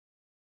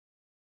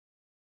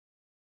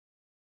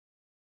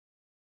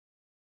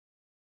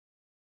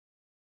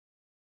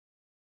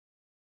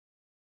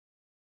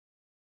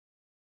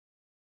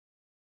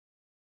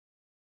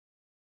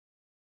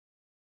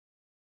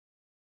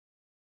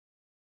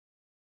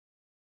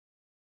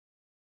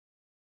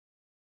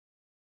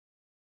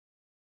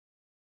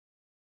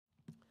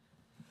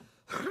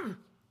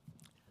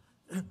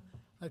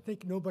I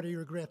think nobody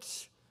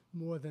regrets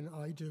more than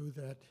I do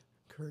that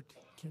Kurt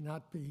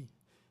cannot be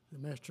the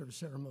master of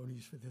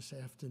ceremonies for this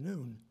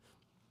afternoon.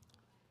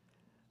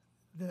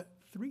 The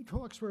three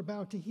talks we're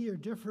about to hear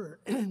differ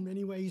in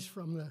many ways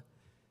from the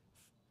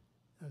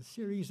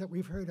series that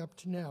we've heard up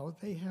to now.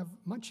 They have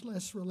much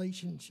less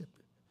relationship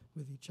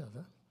with each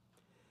other.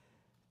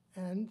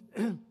 And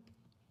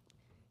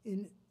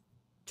in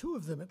two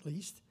of them, at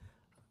least,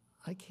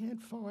 I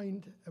can't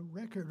find a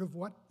record of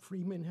what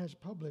Freeman has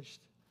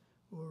published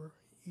or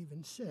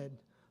even said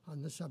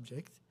on the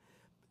subject.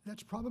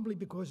 That's probably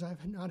because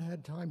I've not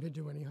had time to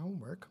do any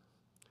homework.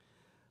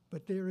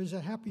 But there is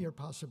a happier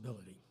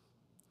possibility.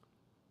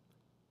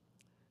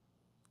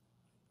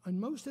 On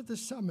most of the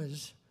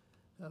summers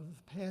of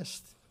the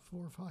past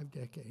 4 or 5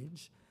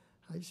 decades,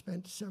 I've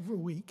spent several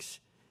weeks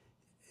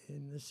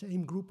in the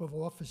same group of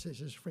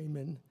offices as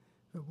Freeman,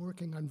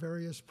 working on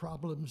various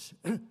problems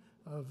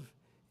of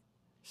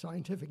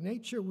scientific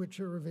nature which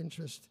are of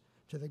interest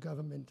to the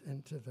government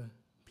and to the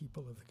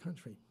people of the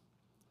country.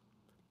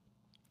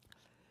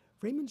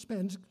 Freeman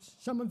spends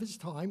some of his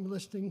time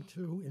listening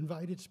to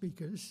invited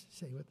speakers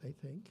say what they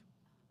think,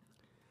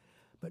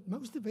 but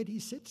most of it he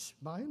sits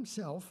by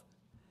himself,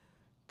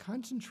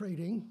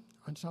 concentrating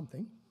on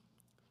something,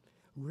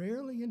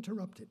 rarely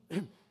interrupted.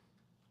 And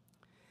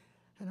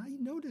I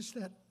noticed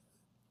that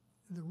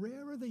the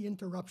rarer the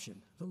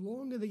interruption, the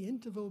longer the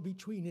interval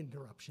between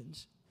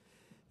interruptions,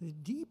 the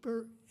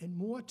deeper and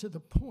more to the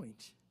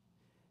point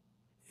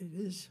it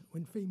is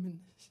when Freeman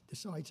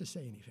decides to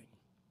say anything.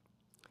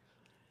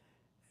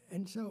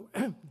 And so,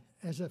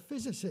 as a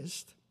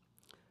physicist,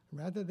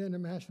 rather than a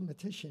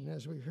mathematician,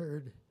 as we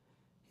heard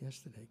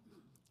yesterday,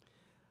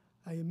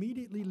 I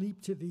immediately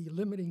leap to the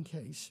limiting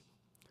case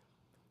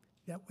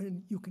that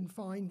when you can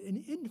find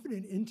an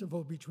infinite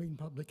interval between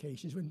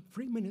publications, when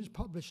Freeman has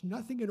published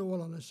nothing at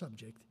all on a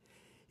subject,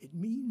 it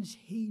means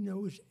he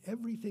knows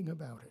everything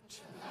about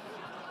it.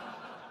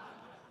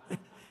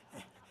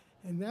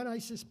 And that, I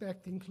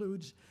suspect,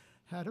 includes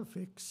how to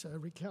fix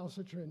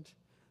recalcitrant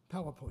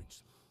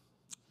PowerPoints.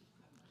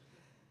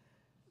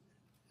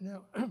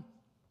 Now,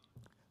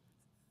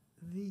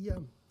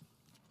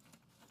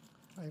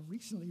 I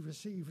recently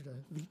received a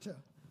vita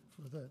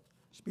for the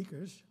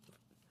speakers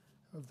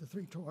of the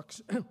 3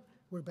 talks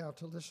we're about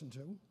to listen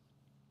to.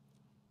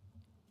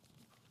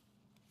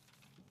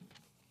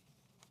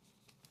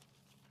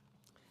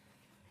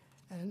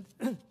 And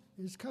it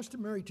is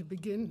customary to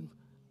begin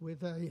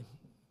with a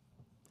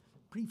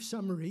brief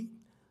summary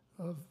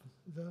of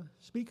the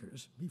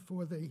speakers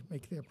before they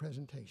make their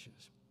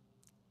presentations.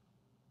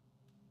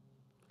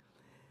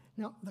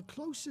 Now, the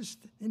closest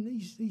in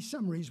these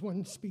summaries,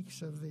 one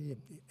speaks of the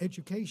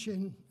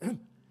education, the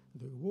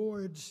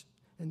awards,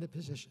 and the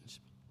positions.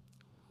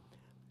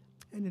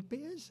 And it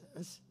bears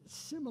a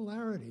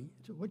similarity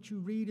to what you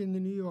read in the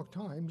New York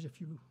Times,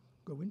 if you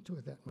go into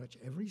it that much,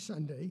 every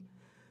Sunday,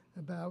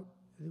 about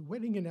the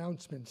wedding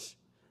announcements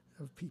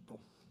of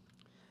people.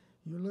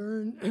 You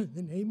learn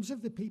the names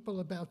of the people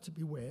about to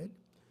be wed.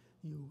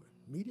 You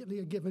immediately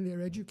are given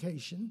their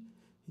education.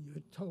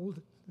 You're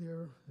told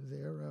their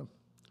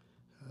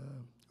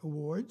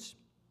awards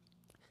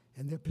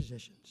and their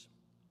positions.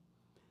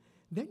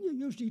 Then you're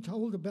usually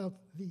told about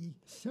the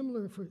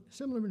similar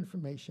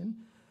information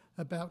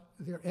about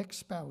their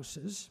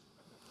ex-spouses,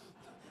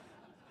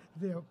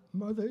 their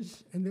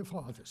mothers, and their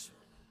fathers.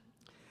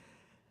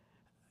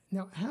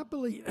 Now,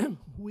 happily,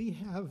 we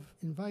have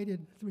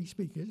invited 3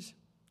 speakers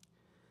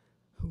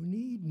who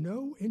need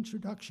no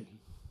introduction.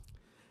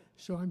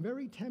 So I'm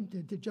very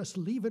tempted to just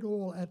leave it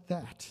all at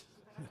that.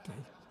 Okay.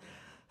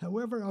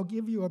 However, I'll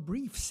give you a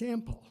brief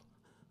sample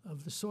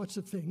of the sorts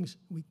of things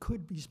we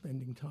could be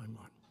spending time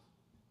on.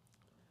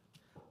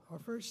 Our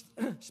first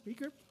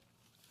speaker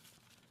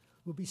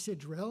will be Sid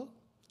Drell.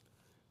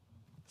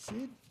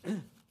 Sid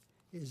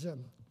is a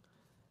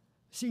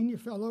senior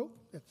fellow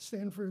at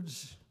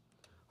Stanford's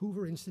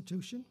Hoover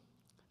Institution.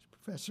 He's a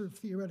professor of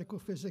theoretical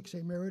physics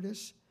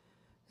emeritus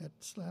at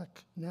SLAC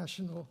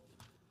National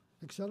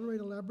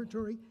Accelerator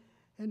Laboratory.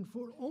 And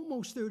for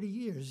almost 30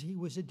 years, he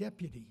was a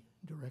deputy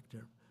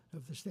director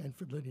of the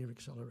Stanford Linear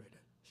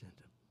Accelerator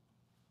Center.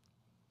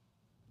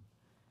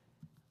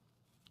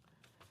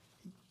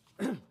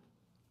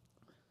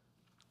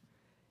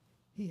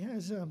 He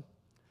has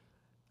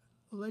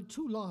led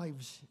 2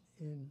 lives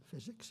in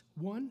physics,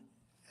 one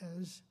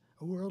as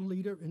a world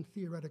leader in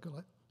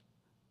theoretical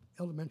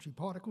elementary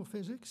particle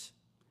physics,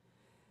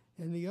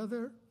 and the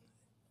other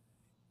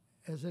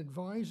as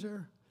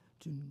advisor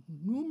to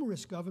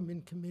numerous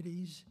government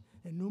committees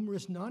and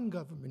numerous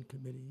non-government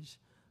committees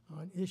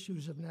on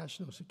issues of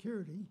national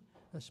security,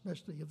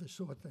 especially of the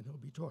sort that he'll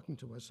be talking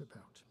to us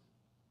about.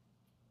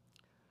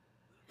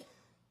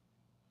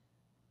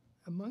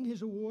 Among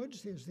his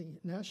awards, there's the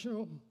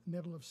National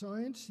Medal of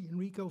Science, the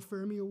Enrico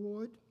Fermi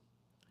Award,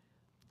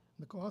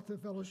 MacArthur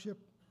Fellowship,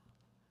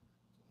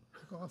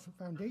 MacArthur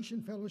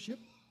Foundation Fellowship,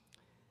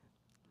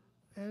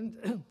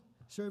 and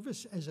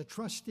service as a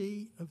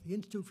trustee of the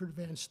Institute for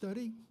Advanced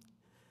Study,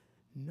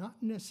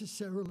 not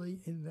necessarily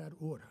in that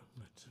order,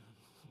 but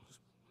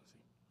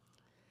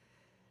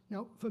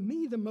Now, for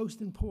me, the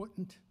most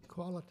important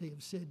quality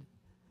of Sid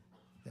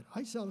that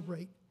I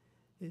celebrate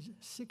is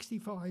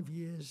 65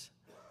 years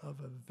of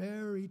a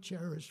very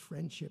cherished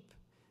friendship,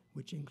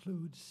 which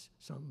includes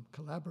some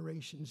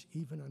collaborations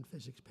even on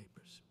physics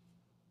papers.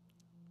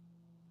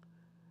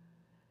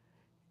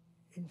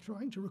 In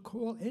trying to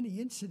recall any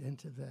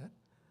incident of that,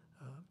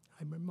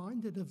 I'm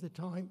reminded of the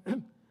time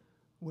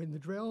when the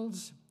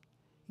Drells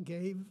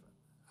gave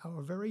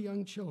our very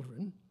young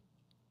children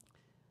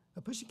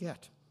a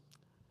pussycat.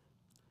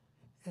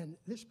 And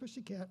this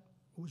pussycat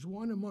was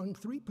one among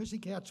 3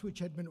 pussycats which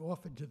had been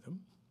offered to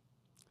them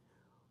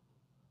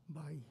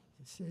by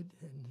Sid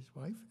and his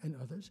wife and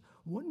others.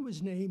 One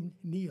was named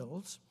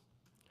Niels,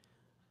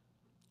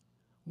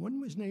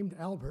 one was named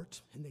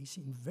Albert, and they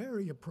seemed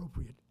very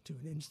appropriate to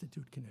an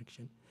institute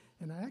connection.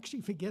 And I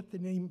actually forget the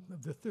name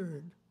of the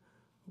third,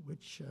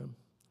 which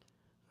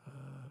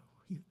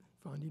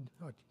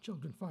our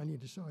children finally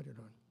decided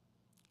on.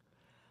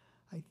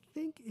 I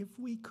think if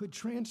we could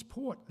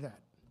transport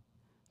that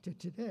to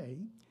today,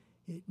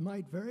 it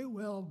might very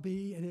well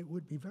be, and it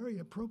would be very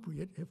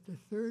appropriate if the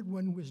third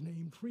one was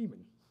named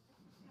Freeman.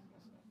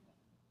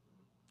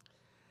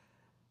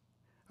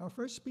 Our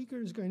first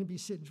speaker is going to be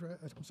Sid Drell.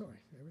 I'm sorry,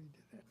 I already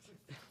did that.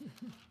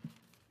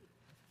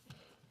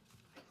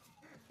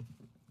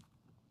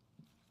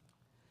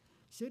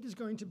 Sid is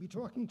going to be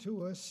talking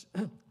to us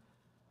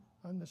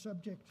on the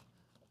subject,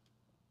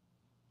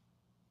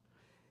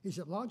 is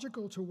it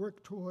logical to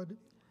work toward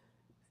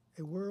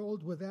a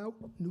world without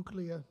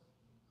nuclear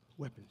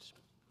weapons?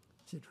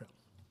 Sid Drell.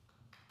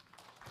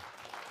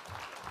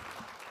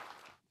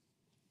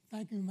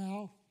 Thank you,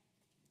 Mal.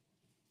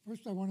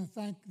 First, I want to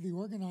thank the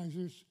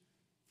organizers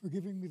for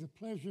giving me the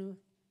pleasure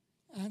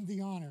and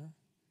the honor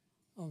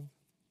of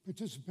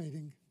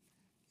participating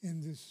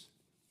in this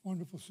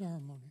wonderful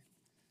ceremony.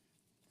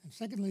 And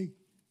secondly,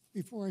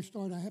 before I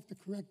start, I have to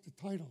correct the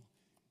title.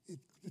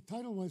 The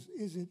title was,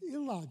 Is it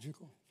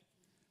illogical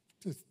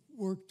to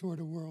work toward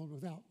a world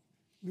without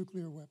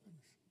nuclear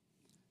weapons?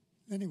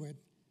 Anyway,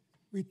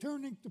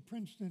 returning to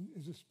Princeton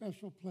is a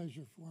special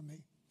pleasure for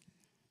me.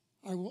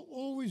 I will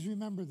always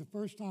remember the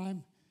first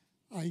time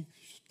I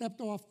stepped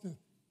off the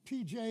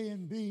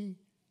PJ&B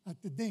at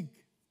the Dink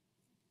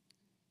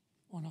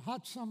on a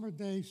hot summer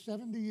day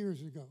 70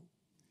 years ago,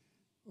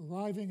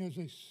 arriving as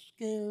a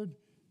scared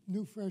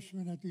new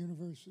freshman at the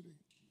university.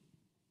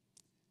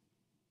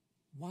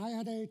 Why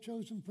had I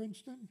chosen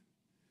Princeton?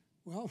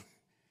 Well,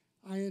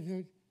 I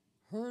had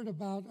heard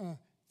about a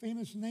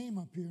famous name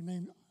up here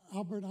named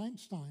Albert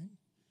Einstein,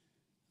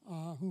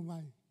 whom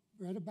I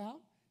read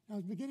about. I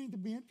was beginning to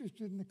be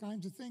interested in the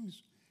kinds of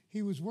things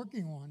he was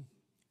working on.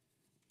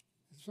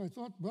 So I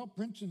thought, well,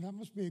 Princeton, that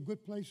must be a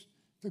good place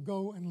to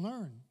go and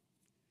learn.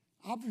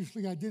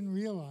 Obviously, I didn't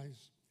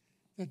realize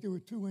that there were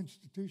 2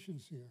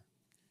 institutions here.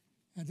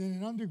 And then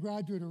an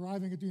undergraduate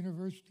arriving at the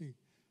university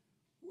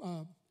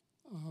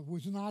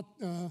was not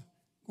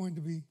going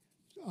to be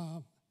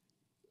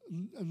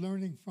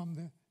learning from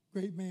the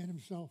great man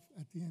himself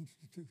at the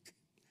institute.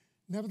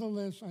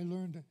 Nevertheless, I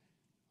learned a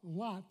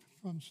lot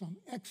from some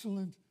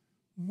excellent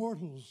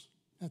mortals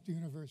at the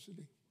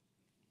university.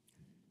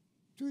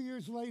 2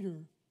 years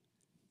later,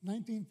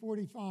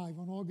 1945,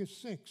 on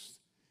August 6th,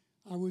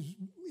 I was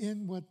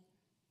in what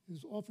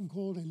is often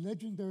called a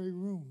legendary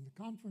room, the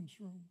conference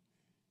room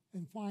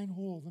in Fine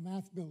Hall, the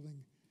math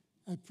building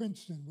at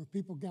Princeton, where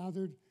people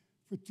gathered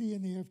for tea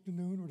in the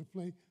afternoon or to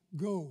play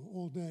Go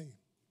all day.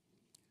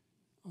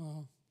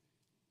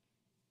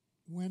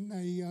 When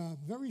a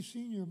very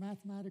senior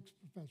mathematics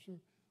professor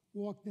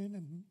walked in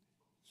and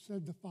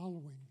said the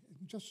following,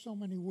 in just so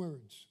many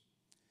words: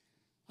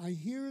 I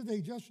hear they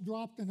just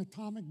dropped an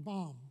atomic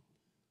bomb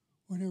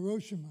on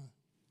Hiroshima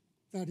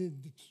that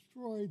had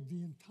destroyed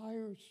the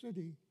entire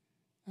city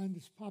and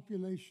its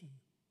population.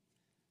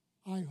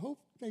 I hope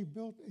they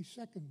built a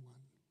second one,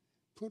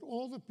 put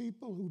all the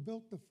people who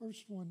built the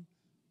first one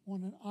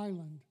on an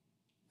island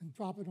and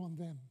drop it on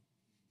them.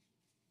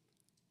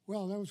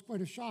 Well, that was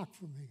quite a shock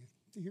for me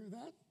to hear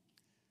that.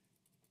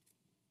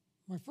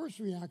 My first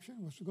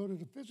reaction was to go to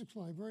the physics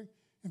library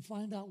and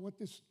find out what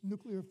this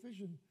nuclear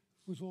fission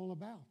was all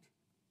about,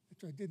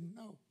 which I didn't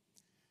know.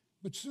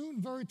 But soon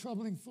very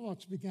troubling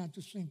thoughts began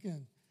to sink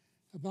in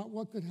about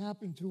what could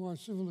happen to our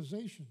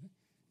civilization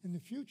in the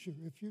future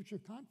if future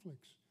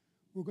conflicts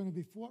were going to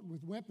be fought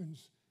with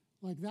weapons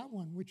like that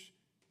one, which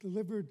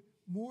delivered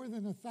more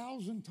than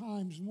 1,000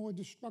 times more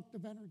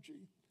destructive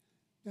energy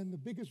than the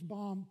biggest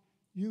bomb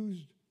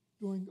used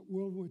during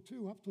World War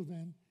II up to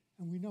then,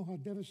 and we know how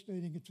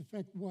devastating its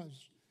effect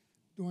was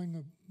during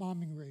the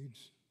bombing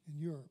raids in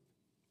Europe.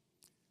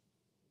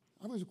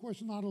 I was, of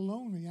course, not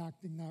alone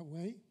reacting that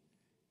way.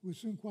 It was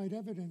soon quite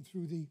evident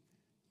through the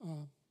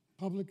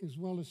public as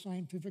well as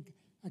scientific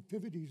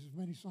activities of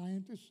many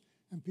scientists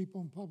and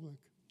people in public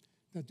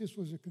that this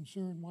was a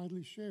concern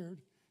widely shared,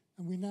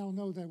 and we now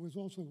know that it was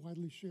also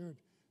widely shared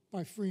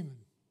by Freeman.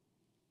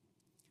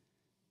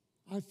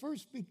 I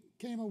first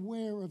became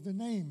aware of the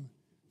name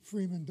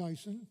Freeman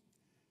Dyson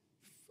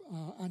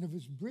and of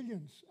his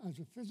brilliance as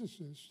a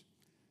physicist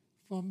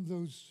from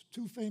those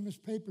two famous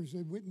papers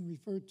that Witten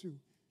referred to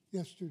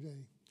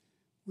yesterday,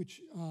 which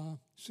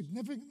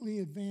significantly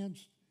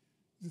advanced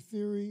the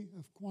theory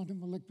of quantum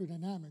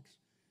electrodynamics,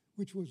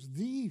 which was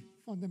the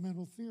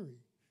fundamental theory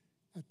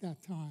at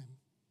that time.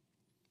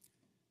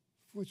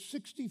 For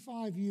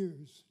 65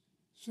 years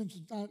since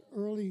that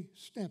early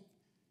step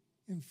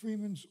in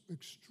Freeman's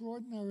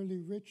extraordinarily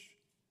rich,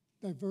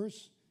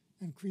 diverse,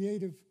 and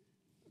creative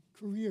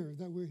career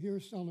that we're here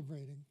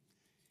celebrating,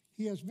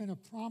 he has been a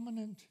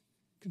prominent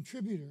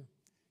contributor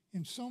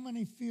in so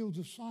many fields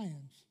of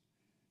science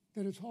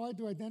that it's hard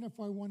to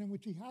identify one in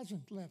which he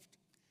hasn't left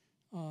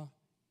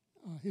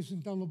his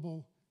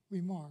indelible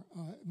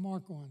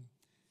mark on,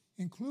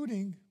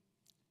 including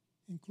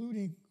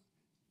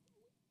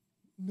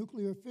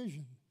nuclear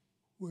fission,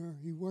 where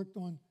he worked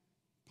on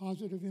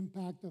positive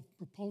impact of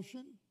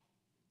propulsion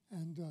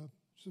and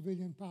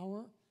civilian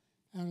power,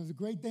 and of the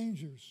great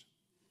dangers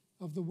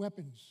of the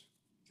weapons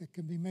that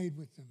can be made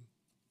with them.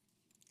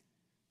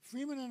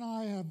 Freeman and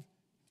I have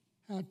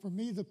had, for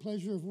me, the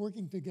pleasure of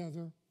working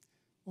together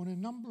on a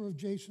number of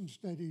Jason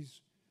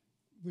studies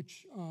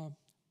which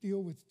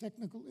deal with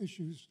technical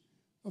issues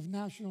of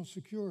national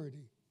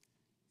security,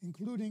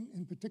 including,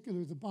 in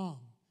particular, the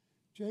bomb.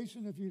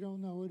 Jason, if you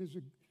don't know it, is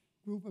a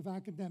group of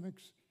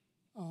academics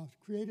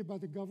created by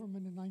the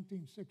government in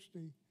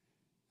 1960,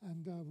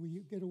 and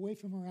we get away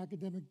from our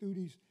academic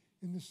duties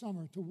in the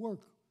summer to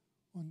work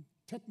on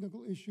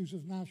technical issues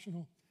of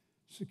national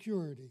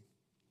security.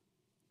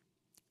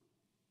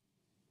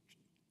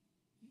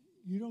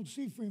 You don't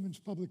see Freeman's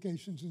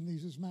publications in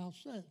these, as Mal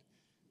said,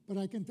 but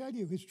I can tell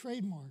you his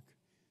trademark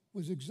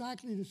was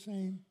exactly the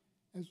same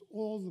as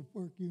all the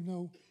work you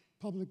know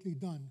publicly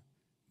done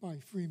by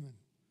Freeman.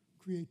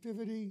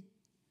 Creativity,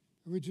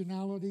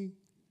 originality,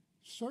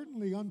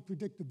 certainly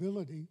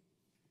unpredictability,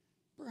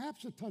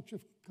 perhaps a touch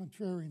of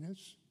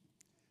contrariness,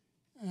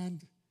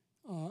 and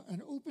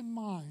an open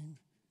mind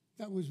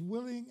that was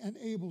willing and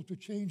able to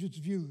change its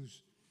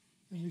views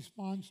in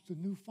response to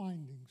new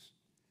findings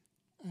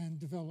and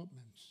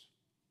developments.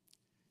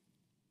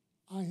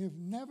 I have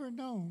never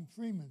known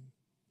Freeman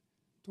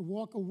to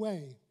walk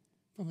away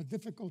from a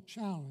difficult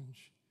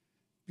challenge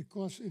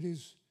because it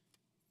is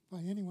by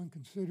anyone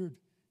considered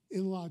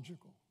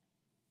illogical,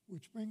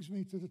 which brings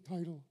me to the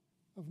title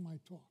of my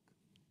talk.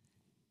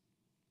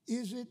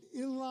 Is it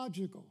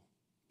illogical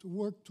to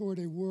work toward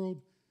a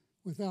world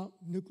without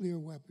nuclear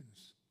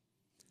weapons?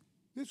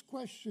 This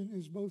question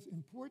is both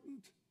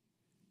important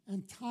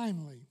and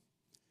timely,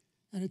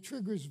 and it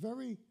triggers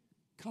very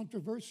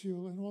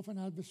controversial and often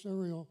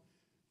adversarial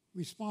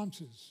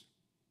responses.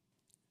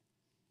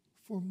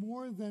 For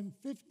more than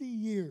 50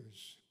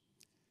 years,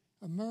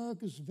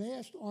 America's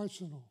vast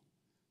arsenal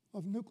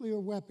of nuclear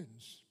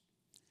weapons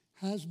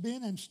has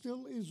been and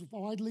still is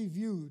widely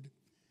viewed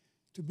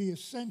to be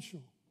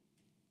essential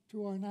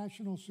to our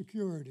national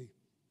security.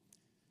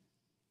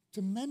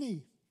 To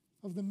many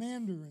of the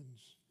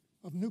mandarins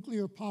of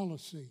nuclear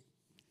policy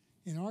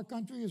in our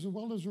country as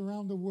well as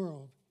around the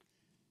world,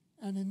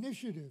 an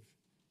initiative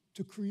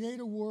to create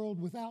a world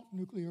without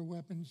nuclear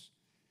weapons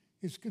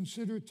is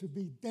considered to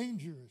be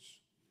dangerous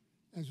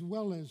as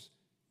well as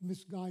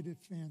misguided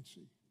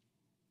fantasy.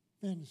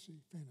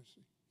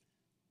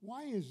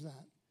 Why is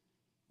that?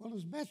 Well,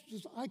 as best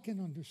as I can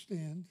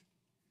understand,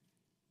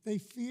 they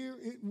fear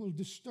it will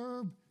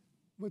disturb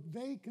what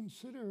they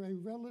consider a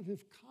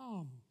relative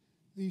calm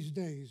these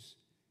days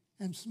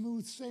and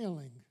smooth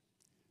sailing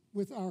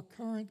with our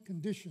current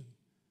condition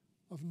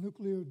of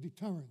nuclear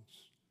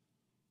deterrence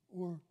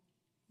or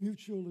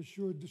mutual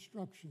assured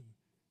destruction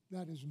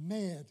that is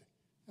MAD,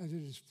 as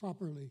it is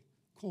properly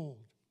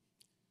called.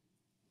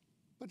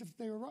 But if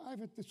they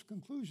arrive at this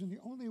conclusion, the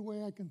only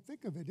way I can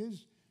think of it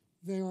is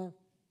they are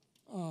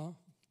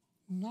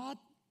not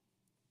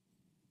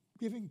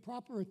giving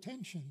proper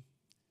attention.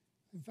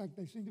 In fact,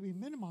 they seem to be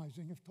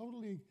minimizing,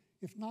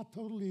 if not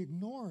totally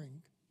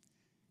ignoring,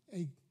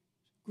 a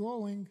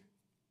growing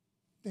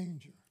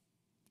danger.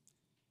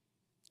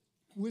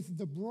 With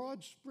the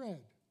broad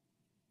spread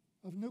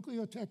of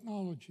nuclear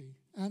technology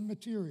and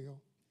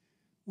material,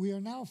 we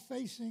are now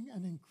facing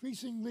an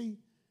increasingly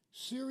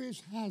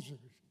serious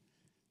hazard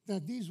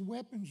that these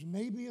weapons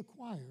may be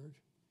acquired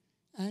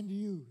and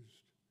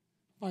used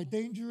by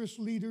dangerous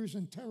leaders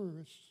and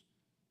terrorists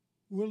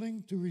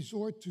willing to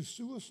resort to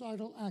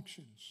suicidal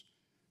actions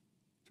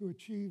to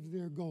achieve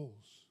their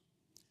goals.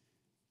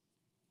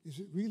 Is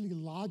it really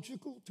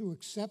logical to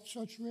accept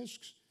such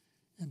risks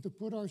and to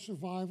put our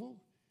survival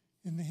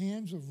in the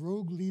hands of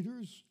rogue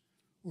leaders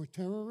or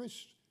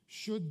terrorists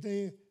should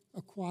they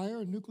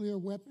acquire nuclear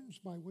weapons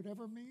by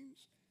whatever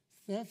means,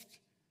 theft,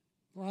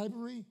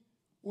 bribery,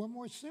 or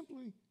more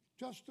simply,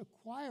 just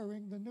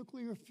acquiring the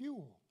nuclear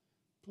fuel,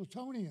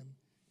 plutonium,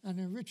 and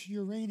enriched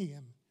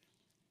uranium?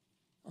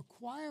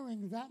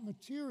 Acquiring that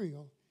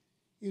material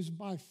is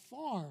by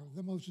far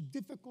the most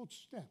difficult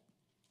step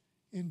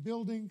in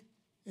building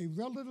a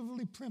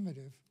relatively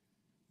primitive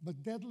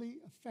but deadly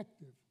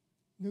effective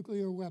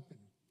nuclear weapon.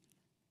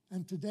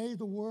 And today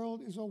the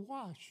world is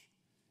awash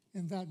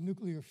in that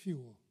nuclear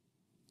fuel.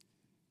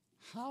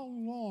 how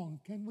long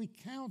can we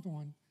count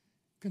on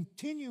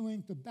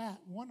continuing to bat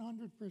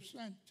 100%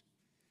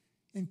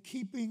 in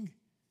keeping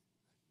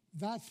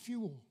that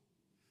fuel,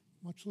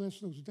 much less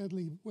those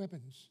deadly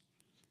weapons,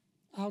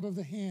 out of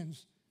the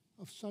hands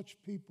of such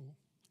people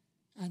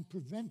and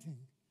preventing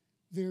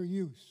their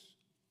use?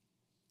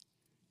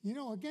 You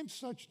know, against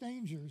such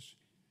dangers,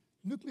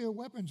 nuclear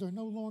weapons are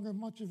no longer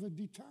much of a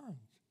deterrent.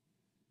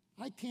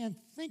 I can't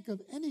think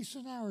of any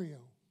scenario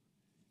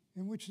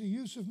in which the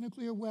use of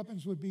nuclear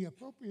weapons would be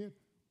appropriate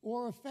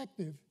or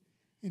effective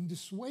in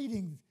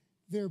dissuading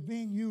their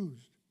being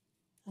used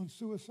on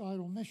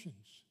suicidal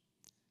missions.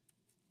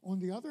 On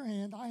the other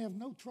hand, I have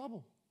no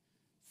trouble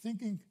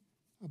thinking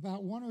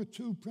about one or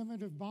two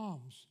primitive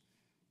bombs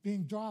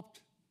being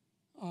dropped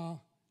on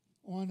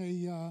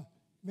a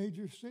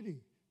major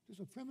city.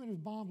 There's a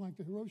primitive bomb like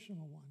the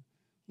Hiroshima one,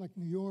 like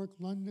New York,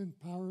 London,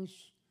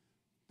 Paris,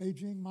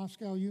 Beijing,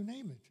 Moscow, you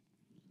name it.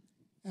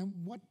 And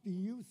what do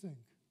you think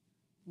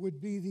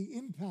would be the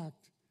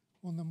impact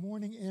on the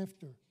morning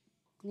after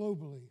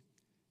globally,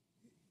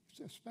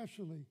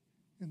 especially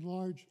in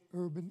large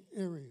urban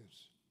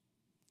areas?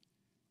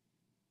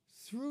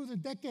 Through the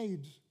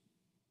decades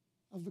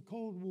of the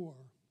Cold War,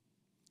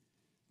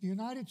 the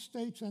United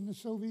States and the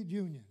Soviet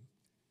Union,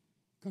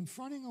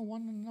 confronting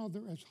one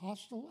another as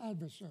hostile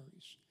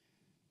adversaries,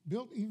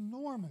 built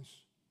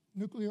enormous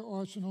nuclear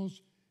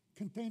arsenals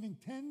containing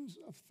tens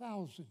of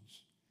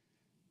thousands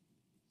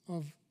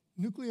of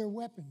nuclear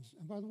weapons.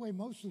 And by the way,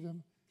 most of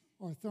them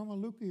are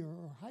thermonuclear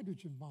or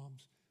hydrogen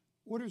bombs,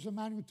 orders of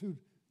magnitude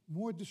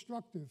more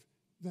destructive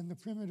than the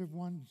primitive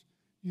ones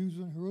used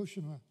in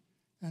Hiroshima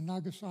and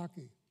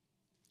Nagasaki.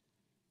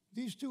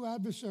 These two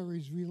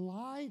adversaries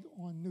relied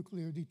on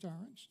nuclear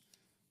deterrence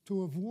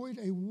to avoid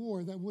a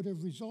war that would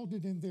have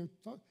resulted in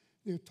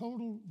their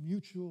total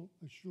mutual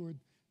assured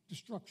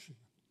destruction.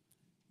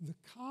 The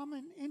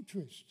common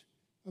interest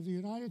of the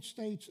United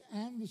States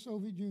and the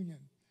Soviet Union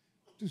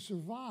to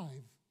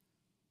survive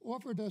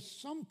offered us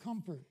some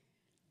comfort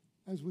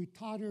as we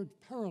tottered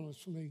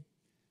perilously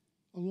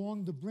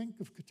along the brink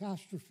of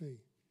catastrophe.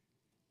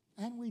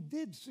 And we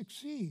did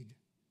succeed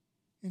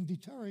in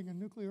deterring a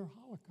nuclear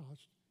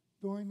holocaust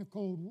during the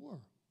Cold War.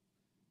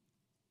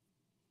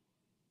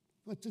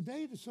 But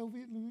today, the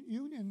Soviet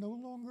Union no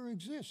longer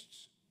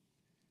exists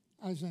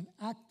as an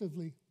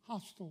actively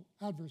hostile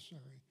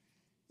adversary.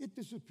 It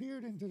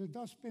disappeared into the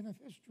dustbin of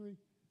history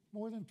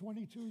more than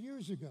 22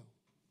 years ago.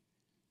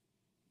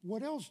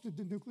 What else did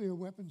the nuclear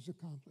weapons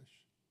accomplish?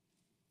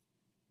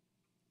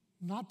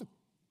 Not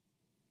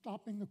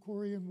stopping the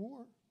Korean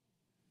War,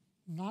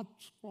 not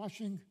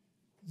squashing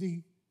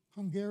the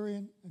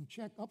Hungarian and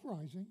Czech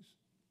uprisings.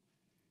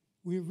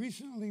 We have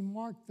recently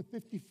marked the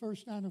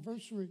 51st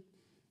anniversary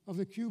of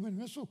the Cuban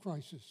Missile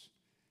Crisis,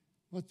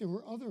 but there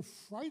were other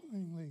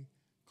frighteningly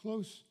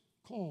close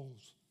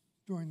calls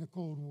during the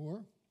Cold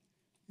War,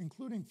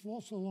 including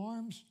false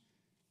alarms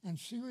and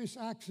serious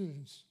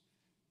accidents,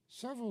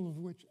 several of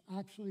which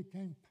actually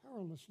came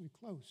perilously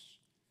close.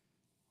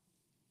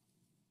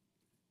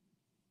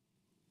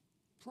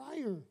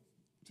 Prior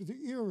to the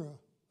era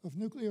of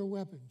nuclear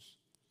weapons,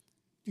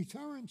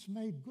 deterrence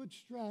made good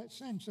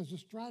sense as a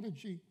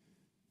strategy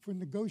for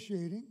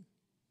negotiating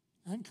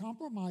and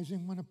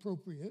compromising when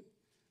appropriate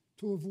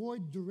to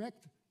avoid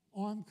direct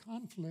armed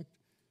conflict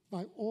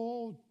by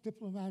all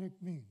diplomatic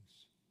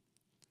means.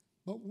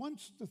 But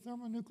once the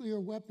thermonuclear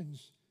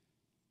weapons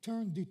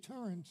turned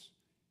deterrence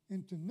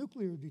into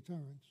nuclear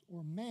deterrence,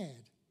 or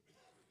MAD,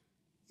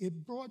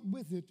 it brought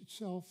with it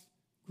itself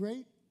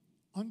great,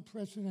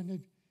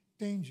 unprecedented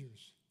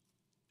dangers.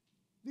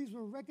 These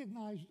were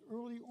recognized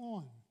early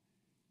on.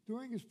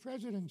 During his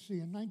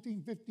presidency in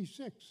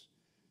 1956,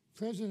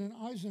 President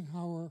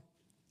Eisenhower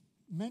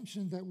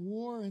mentioned that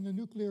war in the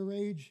nuclear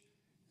age,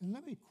 and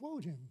let me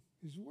quote him,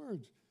 his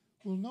words,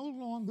 will no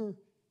longer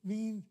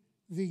mean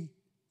the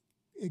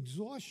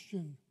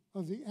exhaustion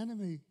of the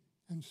enemy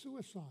and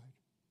suicide.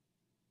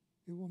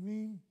 It will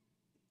mean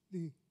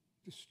the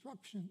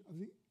destruction of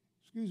the,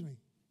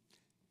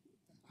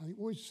 I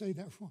always say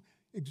that wrong,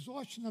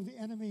 exhaustion of the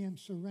enemy and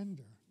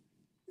surrender.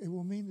 It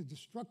will mean the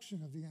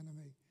destruction of the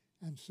enemy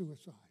and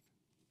suicide.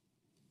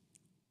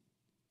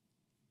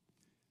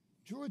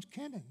 George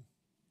Kennan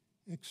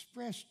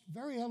expressed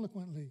very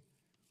eloquently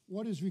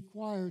what is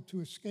required to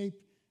escape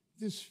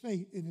this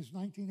fate in his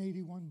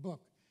 1981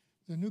 book,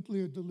 The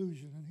Nuclear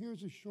Delusion. And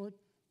here's a short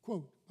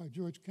quote by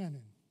George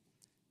Kennan,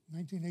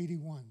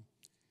 1981.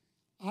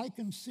 "I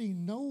can see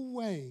no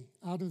way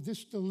out of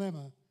this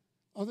dilemma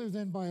other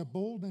than by a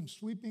bold and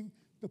sweeping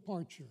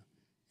departure,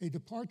 a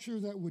departure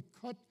that would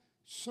cut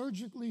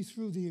surgically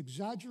through the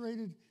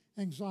exaggerated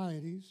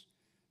anxieties,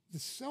 the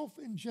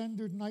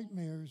self-engendered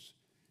nightmares,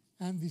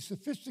 and the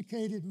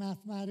sophisticated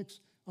mathematics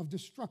of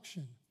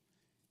destruction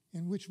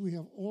in which we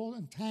have all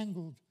been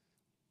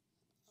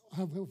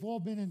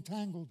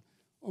entangled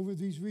over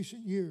these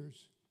recent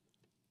years,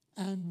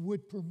 and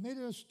would permit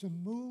us to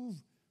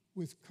move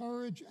with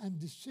courage and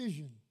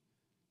decision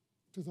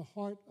to the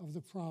heart of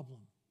the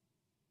problem."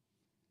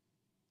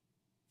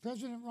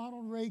 President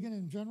Ronald Reagan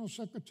and General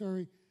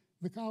Secretary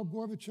Mikhail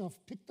Gorbachev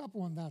picked up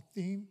on that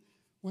theme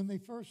when they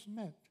first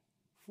met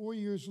 4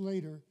 years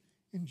later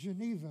in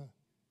Geneva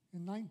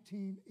in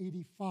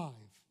 1985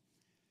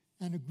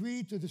 and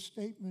agreed to the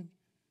statement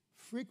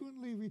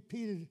frequently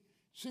repeated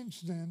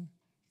since then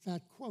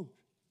that, quote,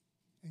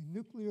 a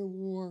nuclear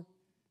war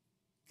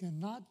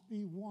cannot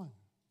be won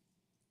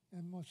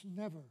and must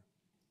never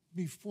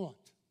be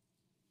fought.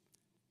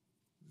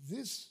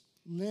 This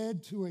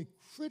led to a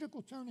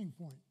critical turning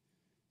point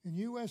in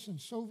U.S. and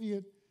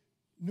Soviet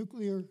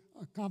nuclear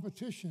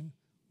competition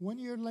 1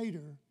 year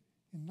later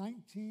in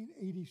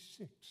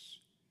 1986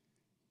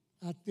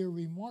 at their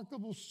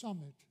remarkable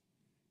summit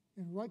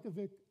in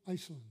Reykjavik,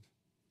 Iceland.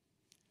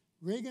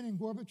 Reagan and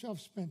Gorbachev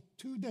spent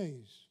 2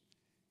 days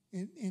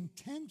in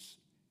intense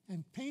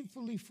and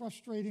painfully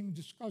frustrating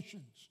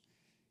discussions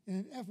in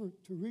an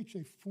effort to reach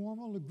a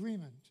formal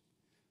agreement,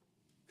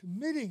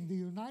 committing the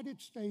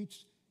United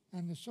States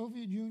and the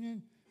Soviet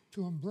Union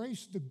to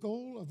embrace the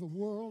goal of a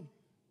world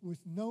with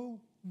no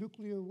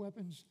nuclear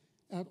weapons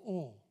at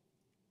all.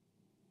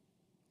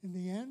 In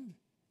the end,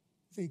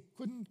 they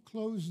couldn't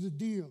close the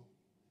deal.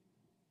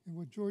 And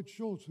what George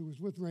Shultz, who was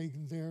with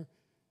Reagan there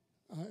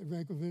at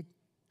Reykjavik,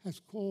 has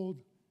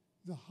called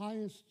the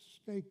highest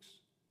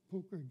stakes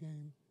poker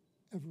game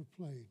ever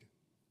played.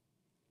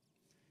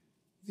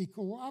 The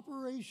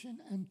cooperation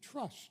and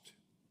trust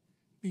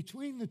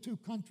between the two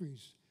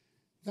countries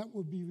that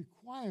would be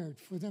required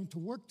for them to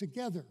work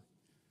together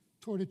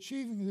toward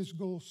achieving this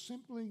goal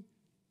simply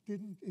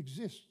didn't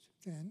exist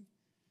then,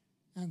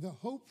 and the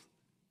hope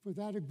for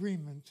that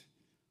agreement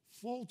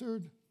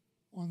faltered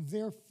on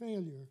their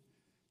failure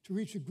to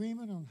reach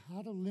agreement on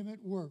how to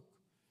limit work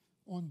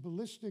on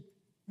ballistic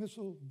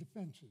missile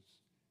defenses.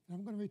 And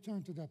I'm going to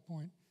return to that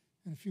point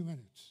in a few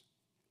minutes.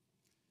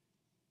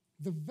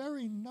 The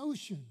very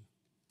notion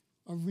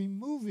of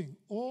removing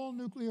all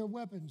nuclear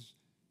weapons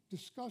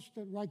discussed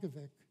at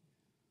Reykjavik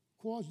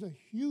caused a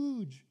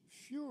huge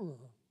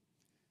furor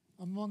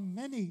among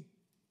many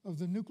of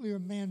the nuclear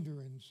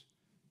mandarins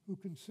who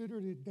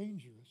considered it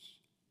dangerous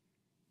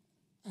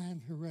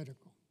and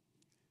heretical.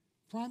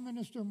 Prime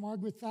Minister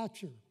Margaret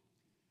Thatcher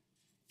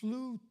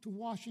flew to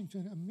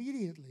Washington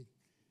immediately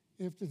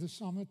after the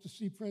summit to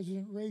see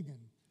President Reagan.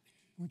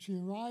 When she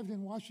arrived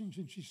in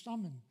Washington, she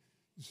summoned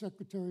the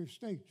Secretary of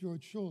State,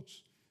 George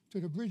Shultz, to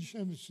the British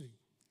Embassy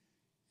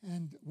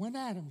and went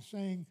at him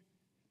saying,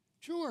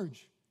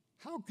 "George,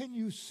 how can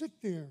you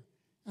sit there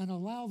and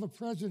allow the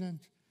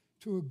president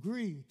to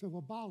agree to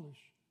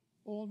abolish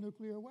all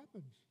nuclear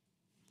weapons?"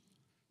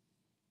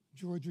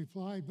 George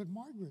replied, "But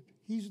Margaret,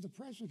 he's the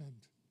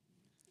president."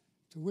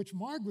 To which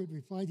Margaret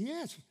replied,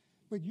 "Yes,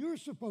 but you're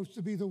supposed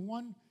to be the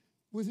one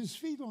with his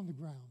feet on the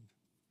ground."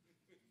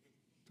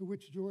 To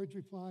which George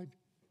replied,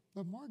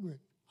 "But Margaret,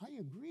 I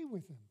agree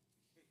with him."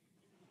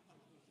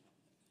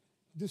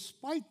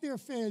 Despite their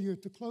failure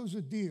to close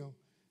a deal,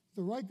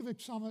 the Reykjavik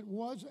summit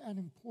was an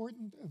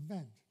important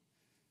event.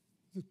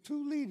 The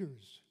two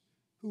leaders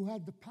who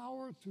had the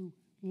power to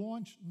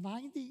launch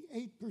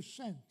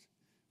 98%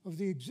 of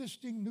the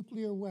existing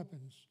nuclear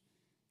weapons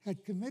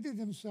had committed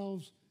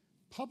themselves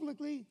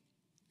publicly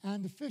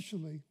and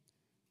officially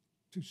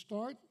to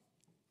start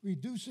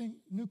reducing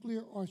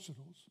nuclear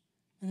arsenals.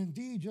 And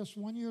indeed, just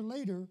 1 year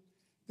later,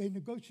 they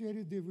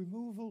negotiated the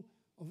removal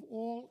of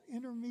all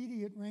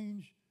intermediate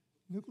range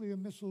nuclear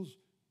missiles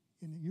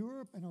in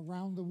Europe and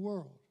around the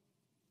world.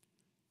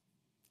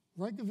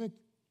 Reykjavik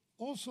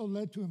also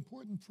led to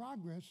important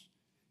progress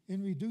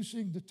in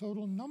reducing the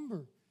total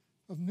number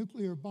of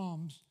nuclear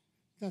bombs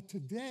that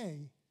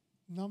today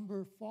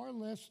number far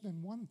less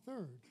than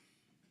 1/3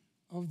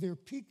 of their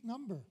peak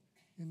number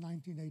in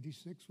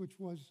 1986, which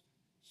was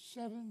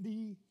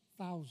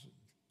 70,000.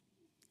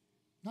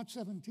 Not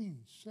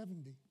 17,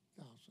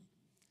 70,000.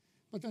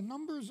 But the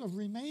numbers of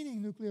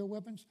remaining nuclear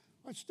weapons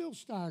are still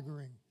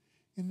staggering,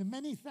 in the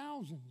many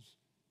thousands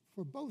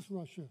for both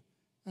Russia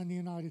and the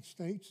United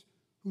States,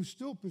 who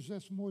still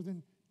possess more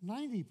than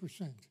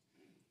 90%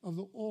 of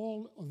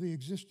all of the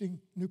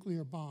existing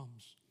nuclear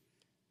bombs.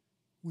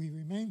 We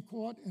remain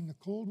caught in the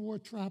Cold War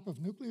trap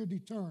of nuclear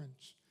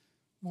deterrence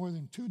more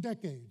than 2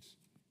 decades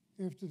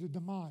after the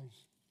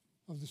demise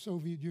of the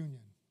Soviet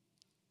Union.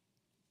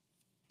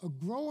 A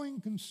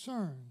growing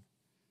concern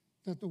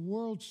that the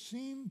world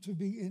seemed to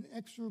be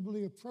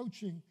inexorably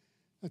approaching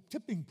a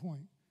tipping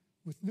point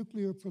with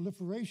nuclear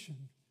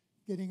proliferation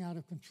getting out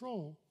of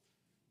control,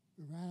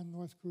 Iran,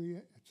 North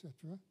Korea,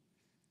 etc.,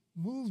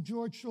 moved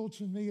George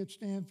Shultz and me at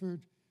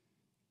Stanford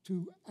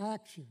to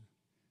action.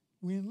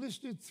 We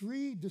enlisted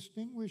 3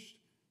 distinguished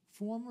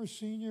former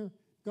senior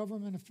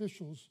government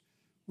officials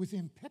with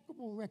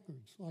impeccable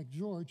records, like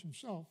George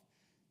himself,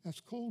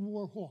 as Cold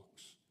War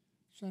hawks: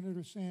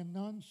 Senator Sam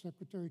Nunn,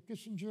 Secretary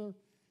Kissinger,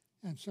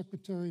 and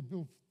Secretary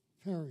Bill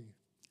Perry,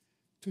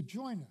 to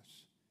join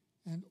us,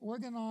 and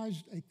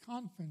organized a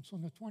conference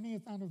on the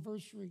 20th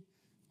anniversary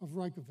of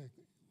Reykjavik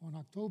on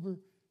October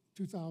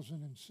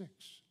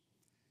 2006.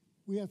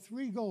 We had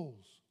 3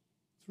 goals.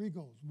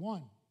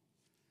 1,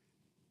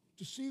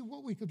 to see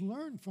what we could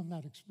learn from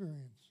that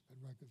experience at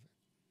Reykjavik.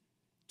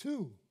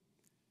 2,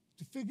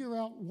 to figure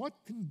out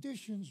what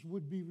conditions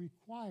would be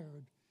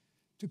required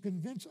to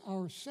convince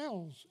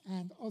ourselves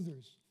and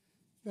others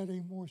that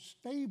a more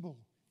stable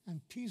and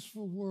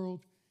peaceful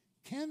world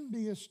can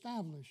be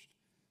established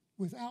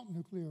without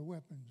nuclear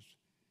weapons,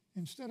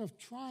 instead of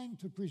trying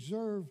to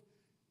preserve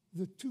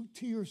the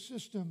two-tier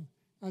system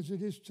as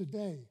it is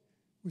today,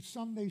 with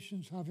some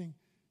nations having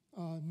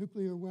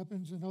nuclear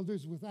weapons and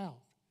others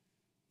without.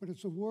 But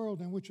it's a world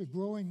in which a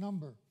growing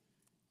number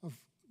of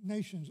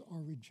nations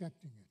are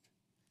rejecting it.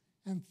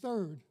 And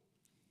third,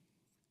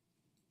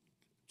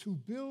 to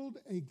build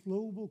a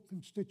global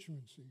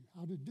constituency.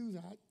 How to do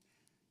that?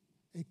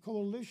 A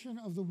coalition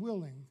of the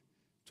willing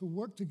to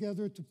work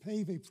together to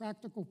pave a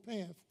practical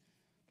path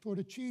toward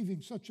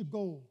achieving such a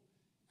goal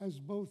as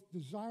both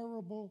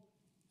desirable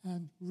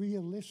and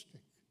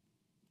realistic.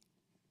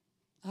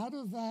 Out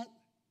of that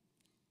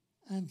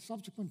and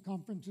subsequent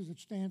conferences at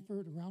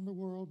Stanford, around the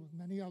world, with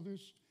many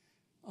others,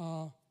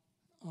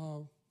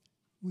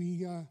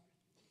 we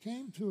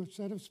came to a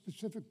set of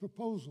specific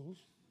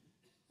proposals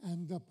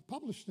and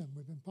published them.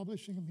 We've been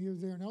publishing them here,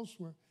 there, and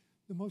elsewhere.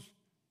 The most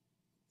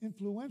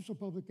influential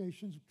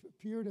publications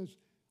appeared as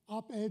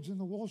op-eds in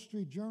the Wall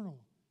Street Journal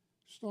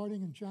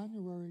starting in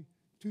January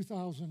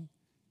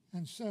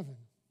 2007.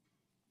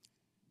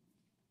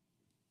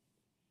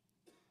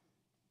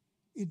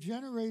 It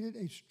generated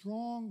a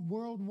strong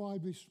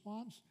worldwide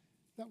response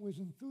that was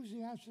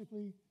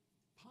enthusiastically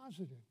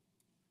positive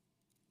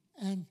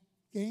and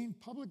gained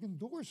public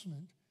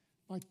endorsement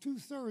by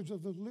 2/3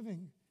 of the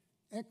living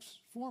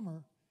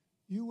ex-former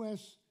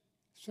U.S.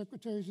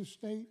 Secretaries of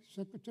State,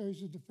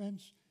 Secretaries of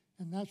Defense,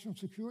 and National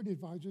Security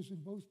Advisors in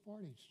both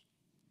parties.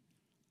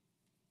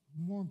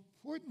 More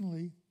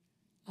importantly,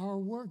 our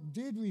work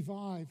did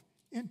revive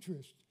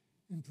interest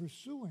in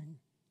pursuing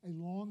a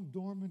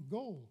long-dormant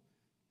goal,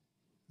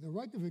 the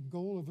Reykjavik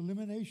goal of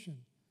elimination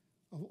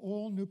of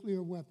all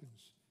nuclear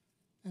weapons,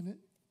 and an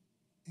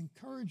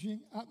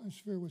encouraging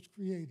atmosphere was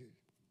created.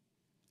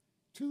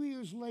 2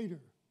 years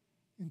later,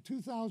 in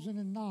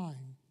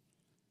 2009,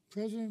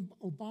 President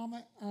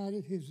Obama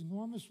added his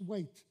enormous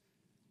weight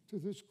to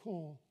this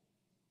call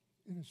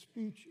in a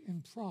speech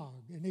in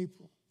Prague in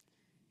April.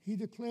 He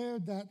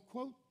declared that,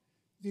 quote,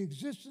 "The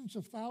existence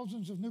of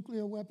thousands of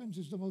nuclear weapons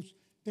is the most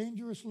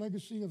dangerous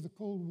legacy of the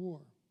Cold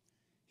War."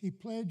 He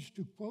pledged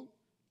to, quote,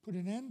 "put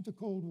an end to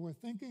Cold War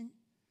thinking,"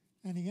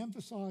 and he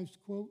emphasized,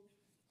 quote,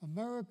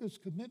 "America's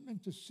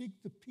commitment to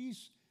seek the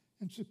peace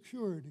and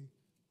security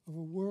of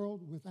a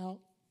world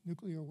without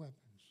nuclear weapons."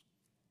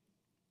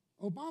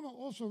 Obama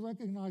also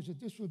recognized that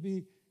this would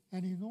be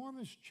an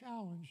enormous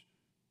challenge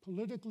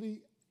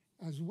politically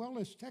as well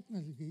as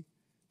technically,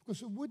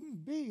 because it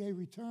wouldn't be a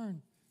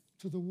return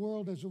to the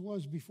world as it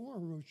was before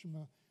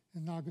Hiroshima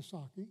and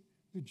Nagasaki.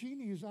 The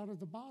genie is out of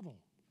the bottle.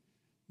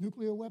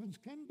 Nuclear weapons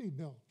can be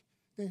built.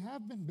 They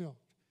have been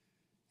built,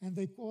 and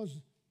they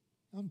cause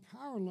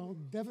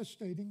unparalleled,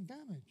 devastating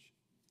damage.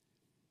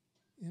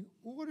 In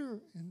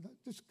order, in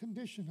this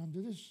condition,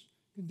 under this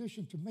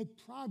condition, to make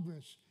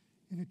progress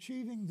in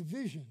achieving the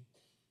vision,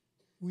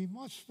 we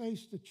must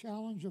face the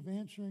challenge of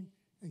answering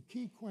a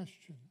key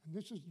question, and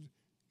this is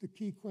the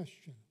key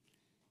question.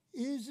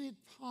 Is it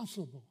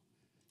possible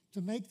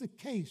to make the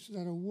case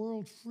that a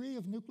world free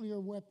of nuclear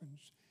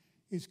weapons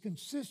is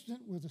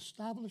consistent with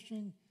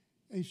establishing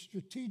a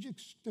strategic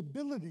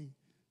stability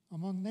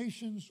among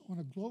nations on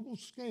a global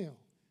scale?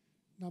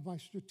 Now, by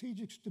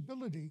strategic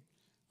stability,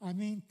 I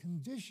mean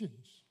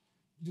conditions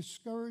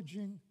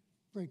discouraging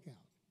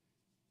breakout.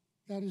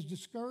 That is,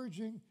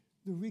 discouraging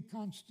the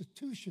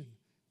reconstitution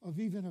of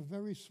even a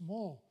very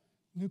small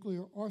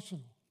nuclear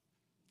arsenal,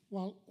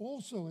 while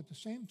also at the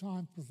same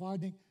time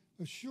providing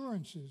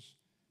assurances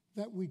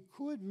that we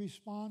could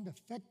respond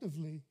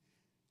effectively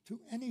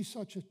to any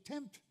such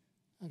attempt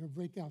at a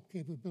breakout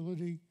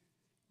capability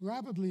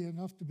rapidly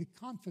enough to be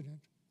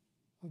confident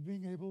of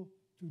being able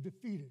to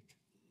defeat it.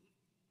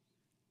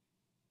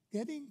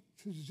 Getting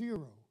to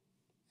zero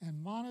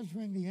and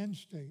monitoring the end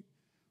state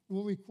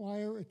will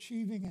require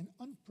achieving an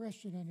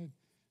unprecedented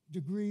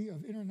degree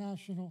of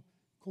international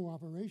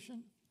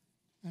cooperation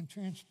and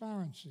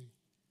transparency,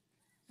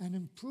 and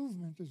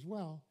improvement as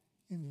well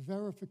in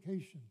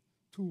verification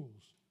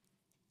tools.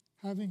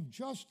 Having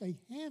just a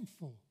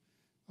handful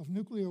of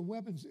nuclear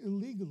weapons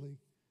illegally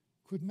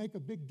could make a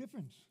big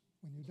difference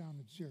when you're down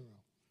at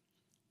zero.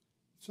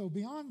 So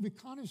beyond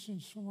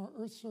reconnaissance from our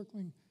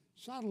Earth-circling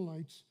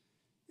satellites,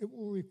 it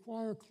will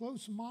require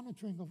close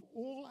monitoring of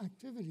all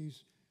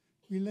activities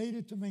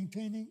related to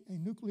maintaining a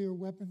nuclear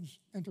weapons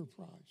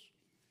enterprise.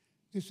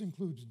 This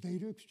includes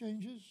data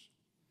exchanges,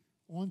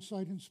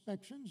 on-site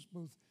inspections,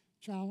 both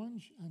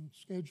challenged and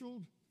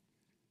scheduled,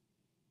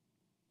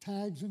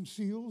 tags and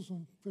seals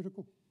on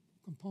critical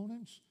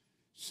components,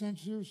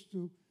 sensors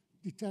to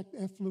detect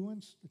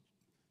effluents that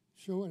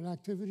show an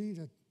activity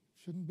that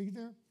shouldn't be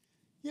there.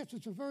 Yes,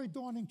 it's a very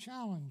daunting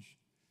challenge,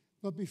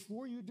 but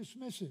before you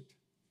dismiss it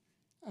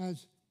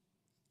as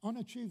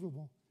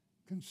unachievable,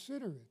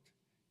 consider it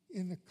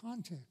in the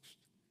context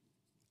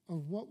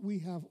of what we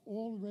have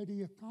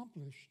already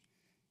accomplished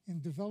in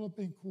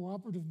developing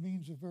cooperative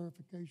means of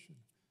verification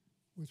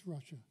with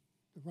Russia,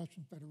 the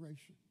Russian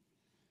Federation.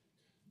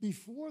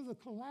 Before the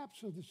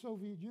collapse of the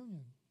Soviet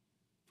Union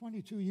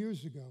 22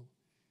 years ago,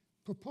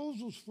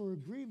 proposals for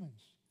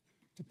agreements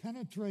to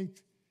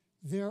penetrate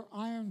their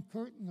iron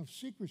curtain of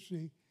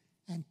secrecy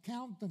and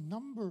count the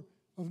number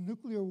of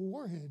nuclear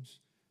warheads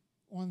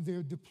on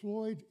their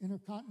deployed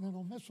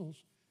intercontinental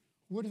missiles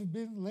would have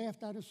been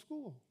laughed out of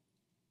school.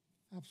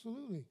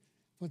 Absolutely.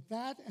 But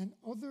that and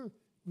other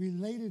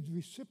related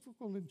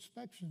reciprocal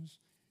inspections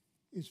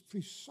is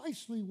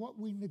precisely what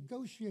we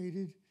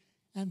negotiated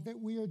and that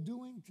we are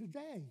doing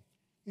today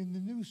in the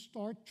New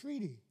START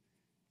Treaty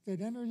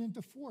that entered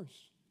into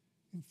force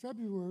in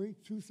February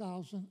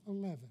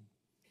 2011.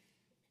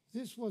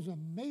 This was a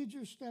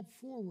major step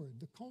forward,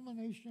 the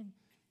culmination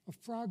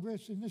of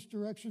progress in this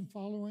direction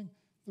following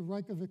the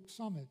Reykjavik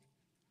summit.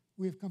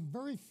 We have come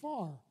very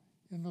far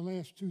in the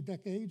last 2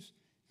 decades,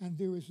 and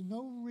there is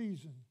no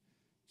reason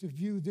to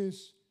view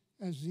this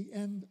as the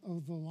end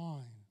of the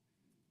line.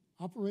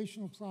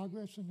 Operational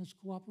progress in this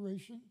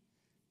cooperation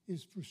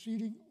is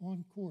proceeding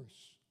on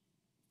course.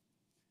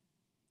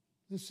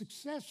 The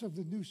success of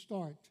the New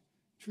START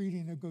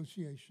treaty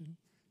negotiation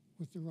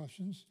with the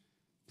Russians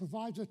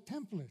provides a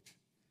template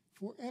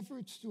for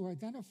efforts to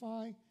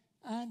identify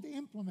and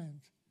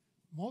implement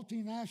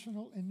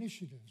multinational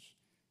initiatives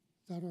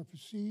that are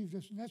perceived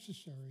as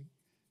necessary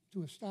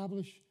to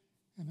establish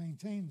and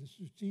maintain the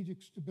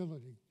strategic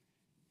stability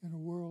in a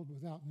world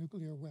without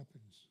nuclear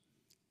weapons.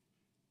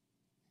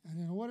 And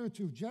in order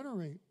to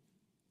generate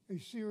a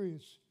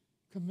serious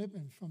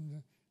commitment from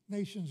the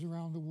nations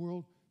around the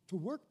world to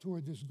work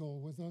toward this goal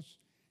with us,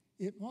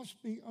 it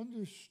must be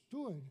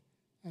understood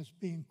as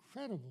being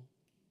credible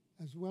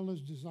as well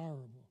as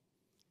desirable.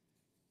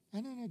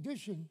 And in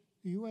addition,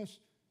 the U.S.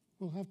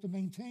 will have to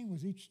maintain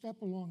with each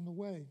step along the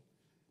way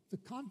the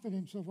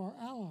confidence of our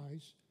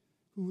allies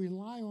who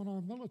rely on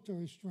our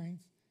military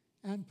strength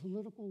and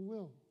political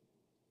will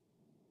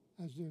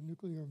as their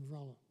nuclear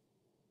umbrella.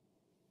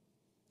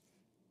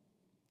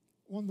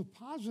 On the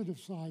positive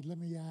side, let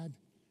me add,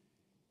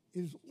 it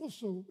is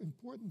also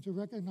important to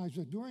recognize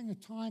that during the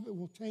time it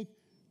will take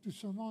to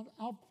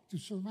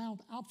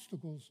surmount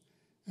obstacles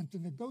and to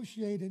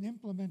negotiate and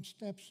implement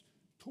steps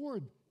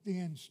toward the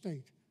end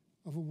state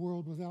of a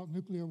world without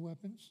nuclear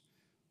weapons,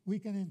 we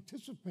can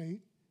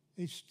anticipate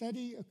a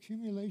steady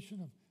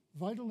accumulation of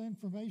vital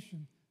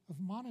information of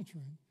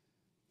monitoring,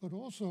 but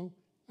also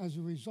as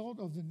a result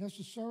of the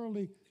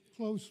necessarily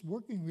close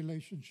working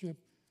relationship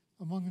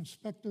among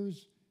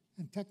inspectors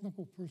and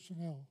technical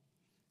personnel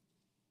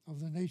of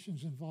the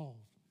nations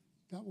involved.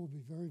 That will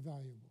be very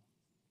valuable.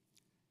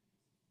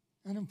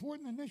 An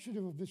important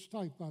initiative of this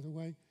type, by the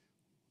way,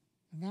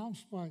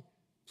 announced by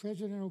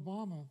President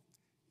Obama,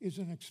 is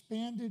an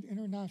expanded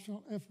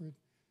international effort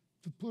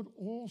to put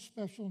all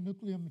special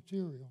nuclear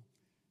material,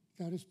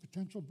 that is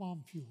potential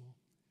bomb fuel,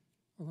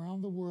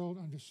 around the world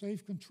under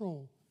safe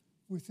control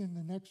within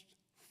the next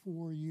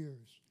 4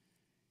 years.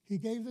 He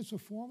gave this a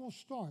formal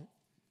start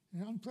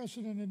in an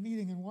unprecedented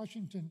meeting in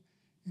Washington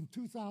in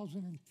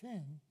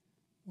 2010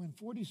 when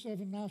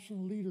 47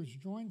 national leaders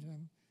joined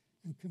him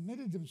and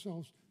committed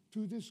themselves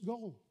to this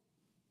goal,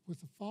 with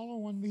the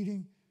follow-on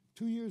meeting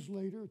 2 years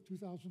later,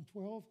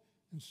 2012,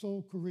 in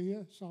Seoul,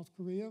 Korea, South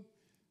Korea,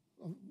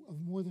 of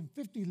more than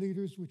 50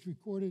 leaders, which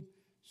recorded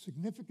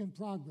significant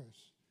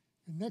progress.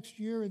 And next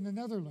year in the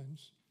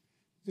Netherlands,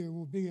 there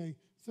will be a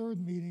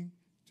third meeting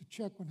to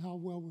check on how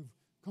well we've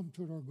come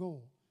toward our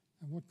goal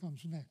and what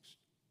comes next.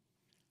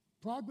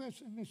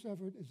 Progress in this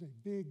effort is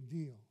a big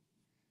deal.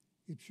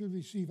 It should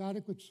receive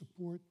adequate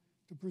support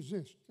to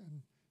persist,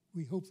 and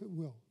we hope it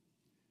will.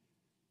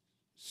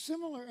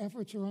 Similar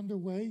efforts are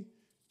underway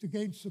to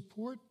gain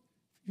support,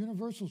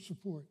 universal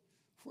support,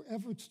 for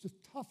efforts to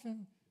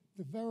toughen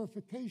the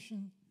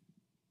verification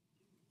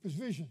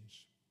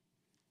provisions,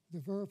 the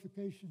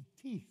verification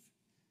teeth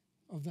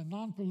of the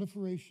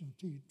Non-Proliferation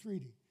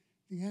Treaty,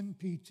 the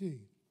NPT,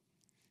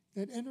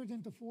 that entered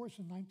into force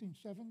in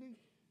 1970,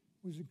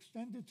 was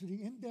extended to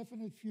the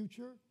indefinite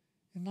future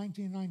in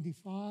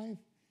 1995,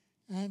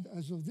 and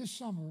as of this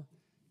summer,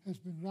 has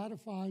been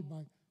ratified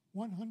by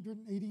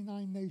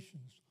 189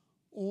 nations,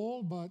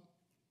 all but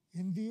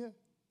India,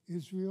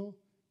 Israel,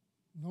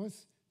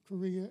 North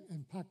Korea,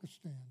 and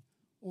Pakistan,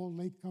 all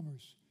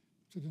latecomers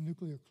to the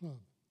nuclear club.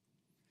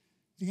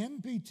 The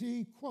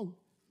NPT, quote,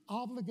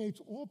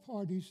 obligates all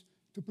parties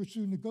to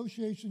pursue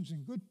negotiations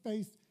in good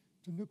faith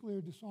to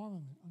nuclear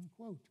disarmament,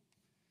 unquote.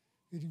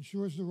 It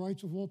ensures the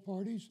rights of all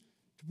parties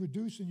to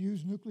produce and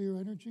use nuclear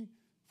energy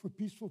for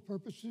peaceful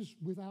purposes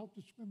without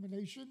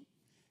discrimination.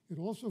 It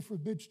also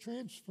forbids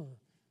transfer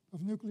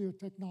of nuclear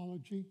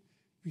technology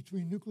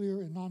between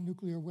nuclear and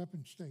non-nuclear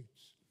weapon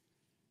states.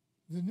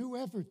 The new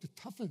effort to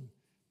toughen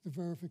the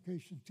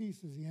verification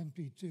teeth of the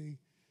NPT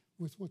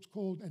with what's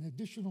called an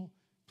additional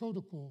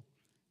protocol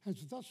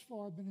has thus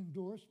far been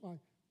endorsed by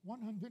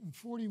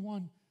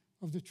 141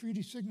 of the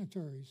treaty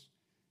signatories,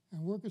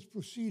 and work is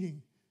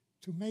proceeding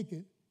to make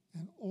it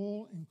an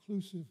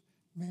all-inclusive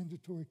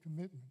mandatory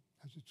commitment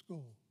as its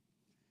goal.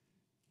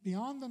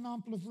 Beyond the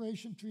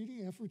Non-Proliferation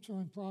Treaty, efforts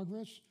are in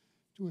progress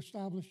to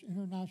establish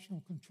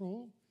international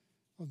control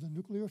of the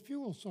nuclear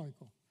fuel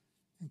cycle,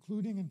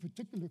 including in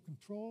particular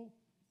control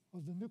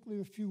of the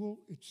nuclear fuel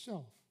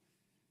itself,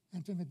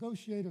 and to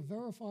negotiate a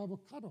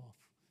verifiable cutoff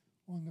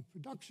on the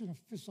production of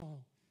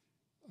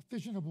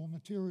fissionable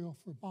material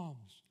for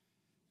bombs.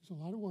 There's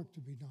a lot of work to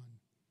be done.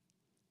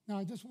 Now,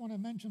 I just want to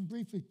mention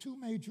briefly two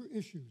major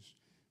issues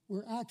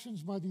where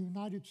actions by the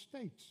United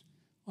States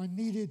are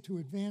needed to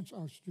advance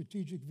our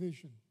strategic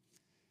vision.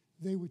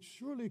 They would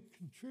surely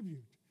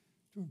contribute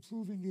to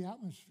improving the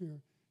atmosphere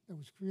that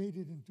was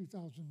created in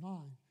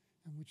 2009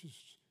 and which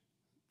is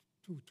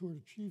toward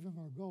achieving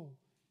our goal,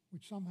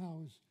 which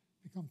somehow has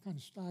become kind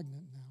of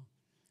stagnant now.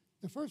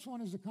 The first one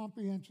is the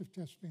Comprehensive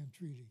Test Ban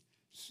Treaty,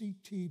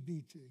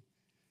 CTBT.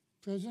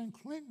 President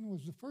Clinton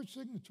was the first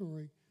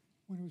signatory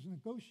when it was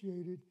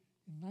negotiated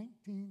in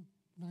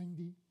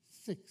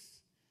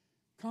 1996.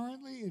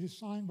 Currently, it is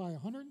signed by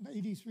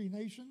 183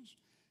 nations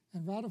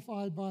and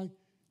ratified by,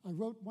 I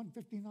wrote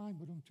 159,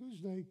 but on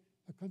Tuesday,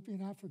 a country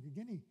in Africa,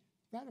 Guinea,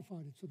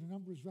 ratified it, so the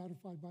number is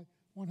ratified by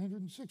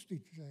 160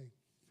 today.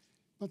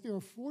 But there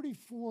are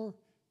 44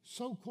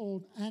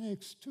 so-called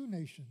Annex II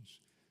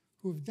nations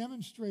who have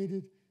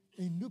demonstrated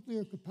a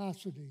nuclear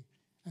capacity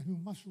and who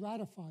must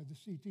ratify the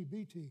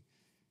CTBT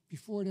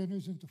before it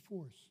enters into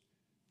force.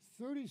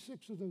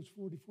 36 of those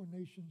 44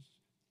 nations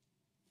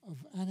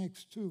of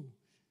Annex II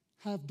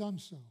have done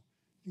so.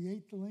 The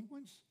 8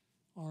 delinquents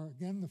are,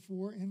 again, the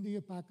 4,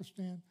 India,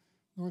 Pakistan,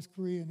 North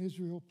Korea, and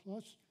Israel,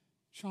 plus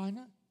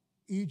China,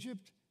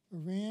 Egypt,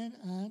 Iran,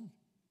 and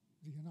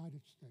the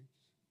United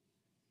States.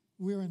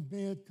 We're in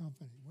bad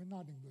company. We're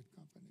not in good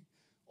company.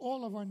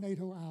 All of our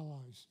NATO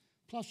allies,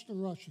 plus the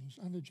Russians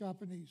and the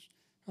Japanese,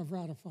 have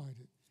ratified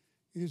it.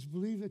 It is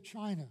believed that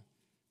China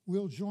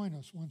will join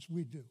us once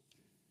we do.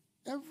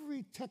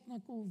 Every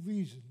technical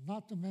reason,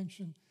 not to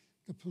mention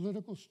the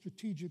political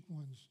strategic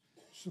ones,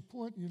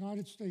 support the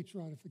United States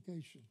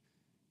ratification.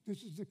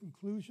 This is the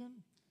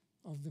conclusion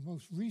of the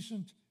most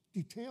recent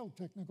detailed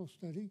technical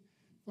study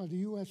by the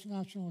U.S.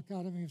 National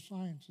Academy of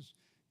Sciences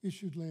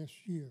issued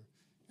last year.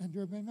 And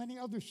there have been many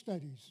other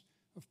studies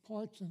of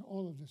parts and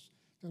all of this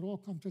that all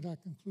come to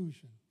that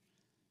conclusion.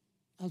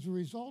 As a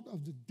result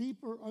of the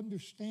deeper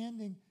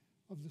understanding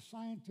of the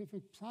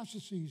scientific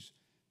processes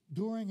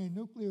during a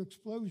nuclear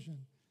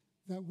explosion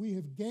that we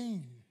have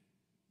gained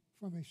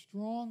from a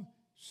strong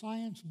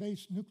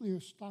science-based nuclear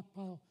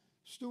stockpile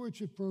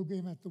stewardship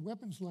program at the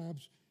weapons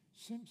labs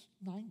since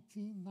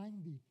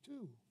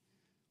 1992,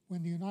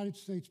 when the United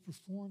States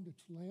performed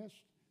its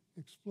last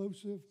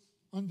explosive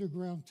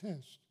underground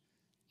test.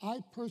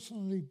 I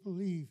personally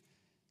believe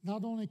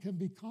not only can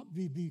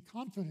we be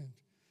confident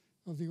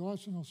of the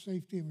arsenal's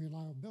safety and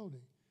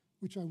reliability,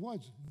 which I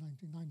was in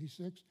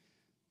 1996,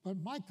 but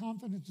my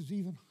confidence is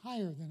even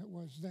higher than it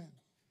was then.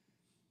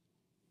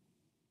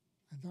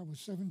 And that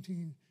was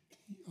 17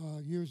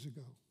 years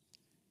ago.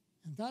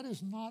 And that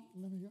is not,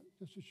 let me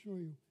just assure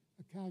you,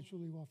 a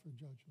casually offered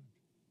judgment.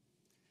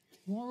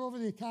 Moreover,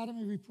 the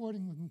Academy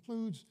reporting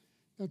concludes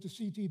that the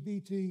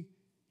CTBT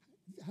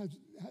has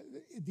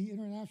the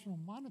international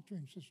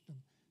monitoring system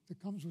that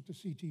comes with the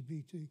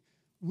CTBT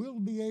will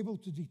be able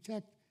to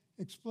detect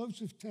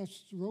explosive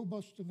tests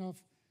robust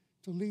enough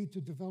to lead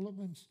to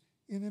developments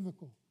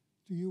inimical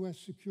to U.S.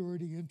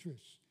 security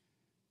interests.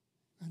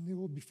 And they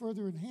will be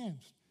further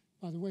enhanced,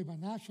 by the way, by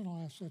national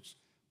assets,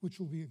 which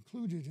will be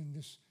included in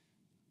this.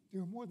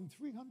 There are more than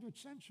 300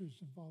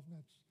 sensors involved in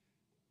that.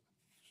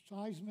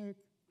 Seismic,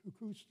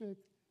 acoustic,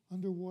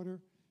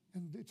 underwater,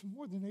 and it's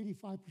more than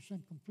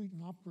 85% complete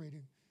and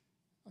operating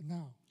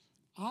now.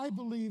 I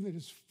believe it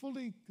is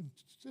fully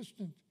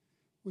consistent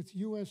with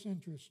U.S.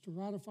 interests to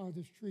ratify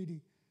this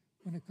treaty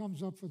when it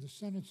comes up for the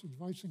Senate's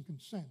advice and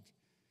consent.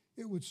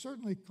 It would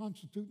certainly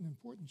constitute an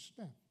important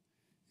step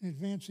in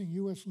advancing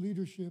U.S.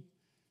 leadership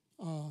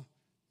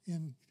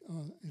in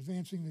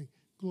advancing the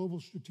global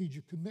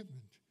strategic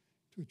commitment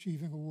to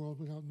achieving a world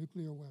without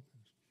nuclear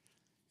weapons.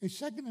 A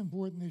second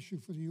important issue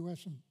for the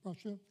U.S. and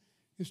Russia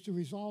is to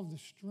resolve the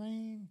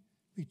strain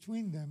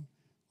between them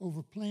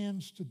over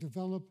plans to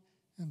develop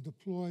and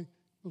deploy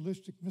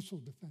ballistic missile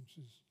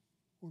defenses,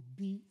 or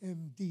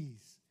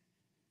BMDs.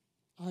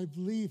 I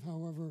believe,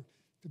 however,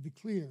 to be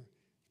clear,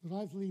 but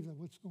I believe that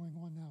what's going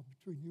on now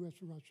between U.S.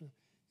 and Russia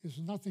is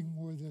nothing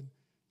more than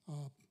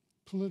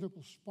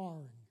political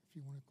sparring, if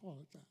you want to call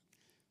it that.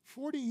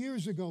 40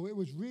 years ago, it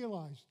was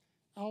realized,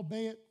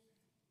 albeit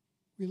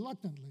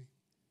reluctantly,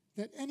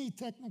 that any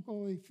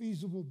technically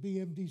feasible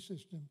BMD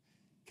system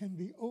can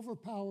be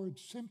overpowered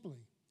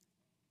simply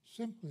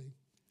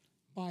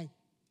by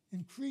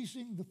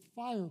increasing the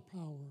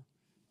firepower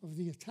of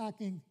the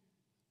attacking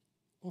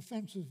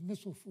offensive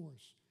missile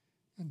force,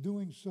 and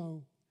doing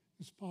so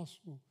is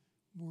possible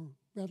more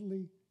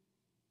readily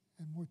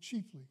and more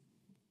cheaply.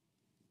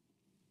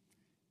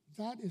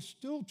 That is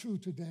still true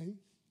today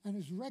and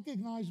is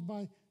recognized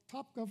by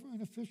top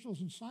government officials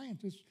and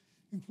scientists,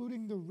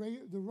 including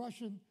the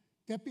Russian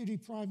Deputy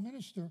Prime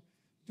Minister,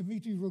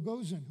 Dmitry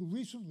Rogozin,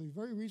 who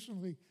very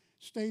recently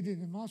stated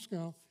in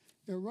Moscow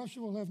that Russia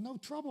will have no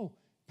trouble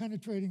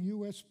penetrating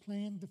U.S.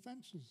 planned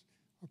defenses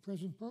our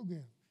present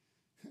program,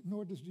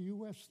 nor does the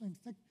U.S.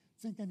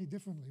 think any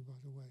differently, by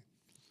the way.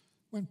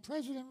 When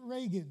President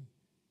Reagan,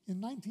 in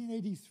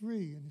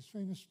 1983, in his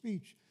famous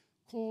speech,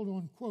 called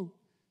on, quote,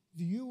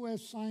 the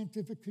U.S.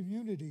 scientific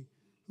community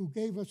who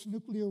gave us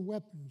nuclear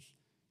weapons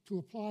to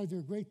apply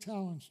their great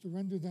talents to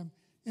render them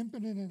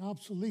impotent and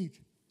obsolete,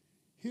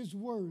 his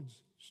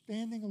words,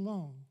 standing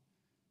alone,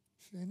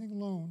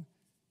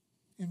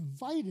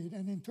 invited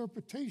an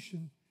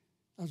interpretation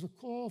as a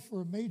call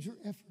for a major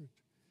effort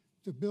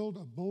to build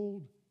a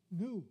bold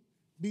new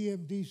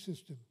BMD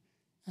system,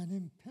 an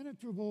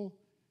impenetrable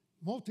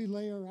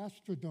multi-layer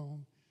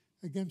astrodome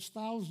against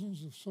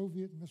thousands of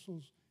Soviet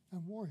missiles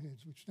and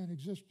warheads, which then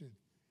existed.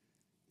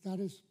 That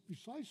is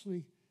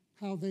precisely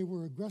how they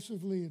were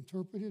aggressively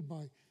interpreted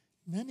by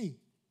many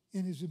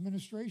in his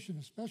administration,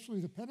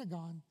 especially the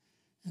Pentagon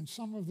and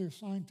some of their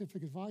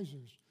scientific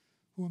advisors,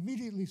 who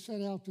immediately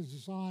set out to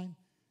design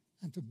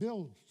and to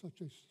build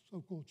such a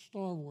so-called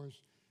Star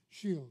Wars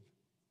shield.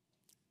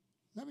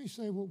 Let me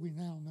say what we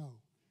now know.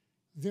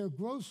 Their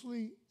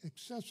grossly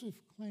excessive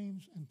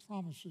claims and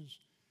promises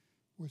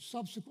were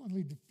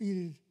subsequently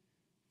defeated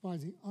by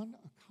the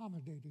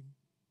unaccommodating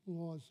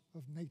laws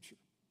of nature.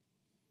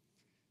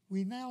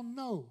 We now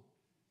know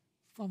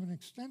from an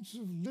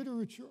extensive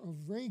literature of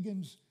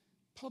Reagan's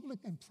public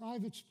and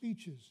private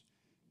speeches,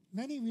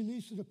 many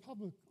released to the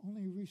public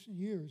only in recent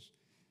years,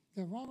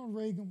 that Ronald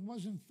Reagan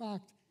was in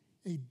fact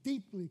a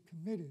deeply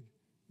committed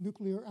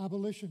nuclear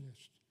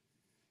abolitionist.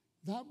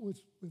 That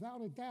was,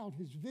 without a doubt,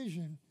 his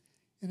vision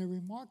in a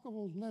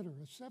remarkable letter,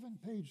 a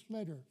 7-page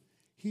letter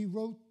he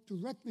wrote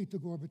directly to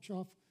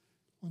Gorbachev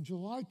on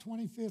July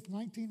 25th,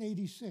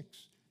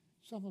 1986,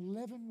 some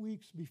 11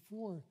 weeks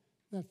before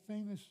that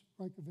famous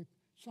Reykjavik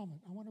summit.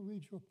 I want to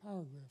read you a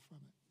paragraph from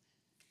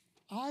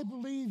it. I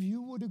believe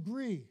you would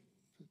agree,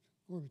 said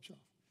Gorbachev,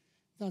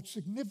 that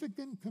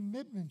significant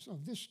commitments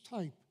of this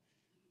type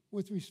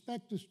with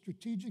respect to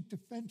strategic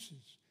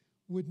defenses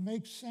would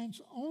make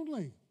sense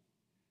only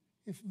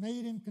if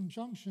made in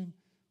conjunction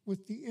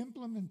with the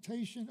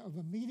implementation of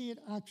immediate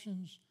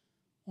actions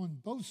on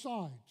both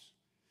sides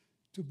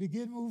to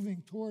begin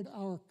moving toward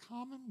our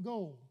common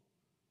goal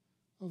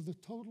of the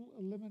total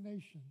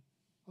elimination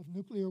of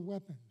nuclear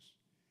weapons.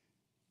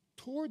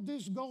 Toward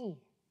this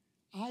goal,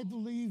 I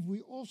believe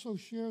we also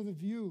share the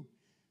view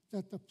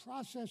that the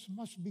process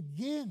must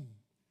begin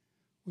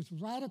with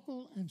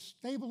radical and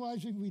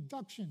stabilizing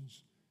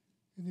reductions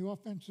in the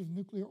offensive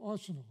nuclear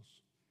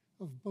arsenals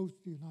of both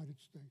the United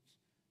States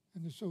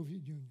and the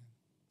Soviet Union.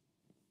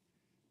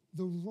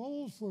 The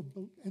role for,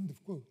 end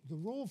of quote, the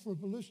role for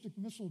ballistic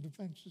missile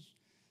defenses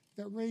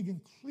that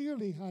Reagan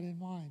clearly had in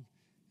mind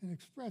and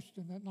expressed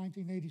in that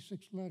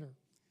 1986 letter,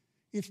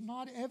 if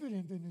not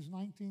evident in his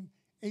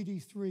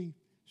 1983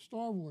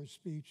 Star Wars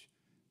speech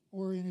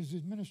or in his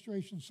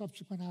administration's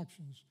subsequent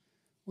actions,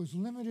 was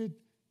limited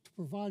to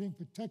providing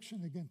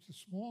protection against a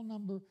small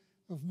number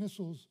of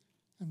missiles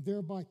and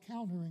thereby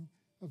countering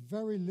a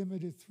very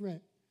limited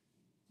threat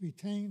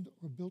retained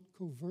or built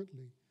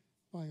covertly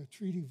by a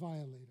treaty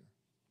violator.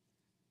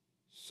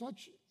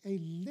 Such a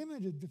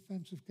limited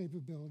defensive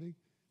capability,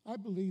 I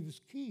believe,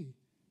 is key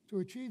to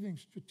achieving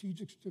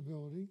strategic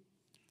stability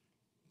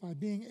by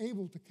being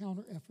able to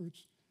counter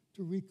efforts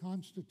to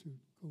reconstitute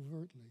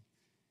covertly.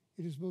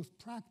 It is both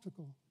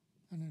practical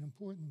and an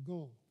important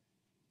goal.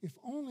 If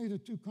only the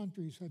two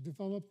countries had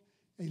developed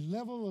a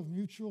level of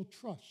mutual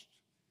trust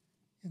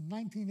in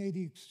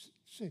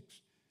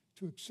 1986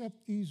 to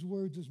accept these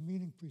words as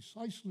meaning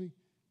precisely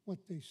what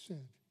they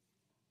said.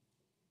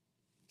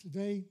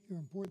 Today, their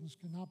importance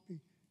cannot be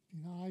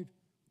denied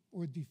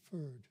or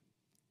deferred.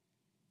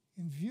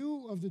 In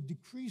view of the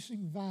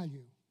decreasing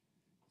value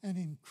and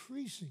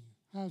increasing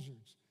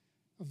hazards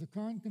of the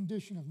current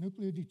condition of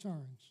nuclear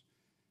deterrence,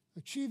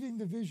 achieving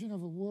the vision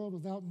of a world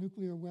without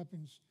nuclear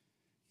weapons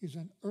is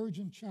an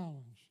urgent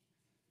challenge.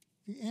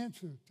 The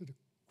answer to the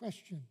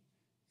question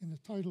in the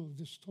title of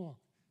this talk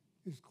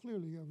is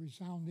clearly a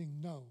resounding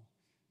no.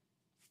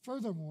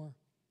 Furthermore,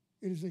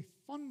 it is a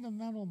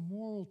fundamental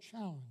moral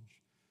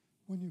challenge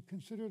when you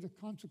consider the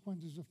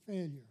consequences of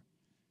failure.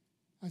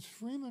 As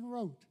Freeman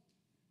wrote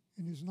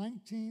in his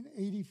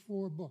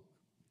 1984 book,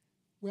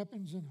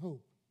 Weapons and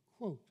Hope,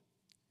 quote,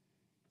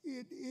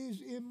 "It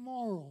is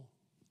immoral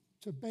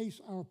to base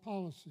our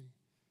policy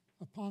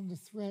upon the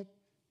threat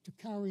to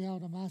carry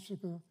out a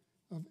massacre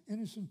of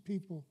innocent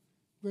people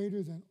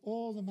greater than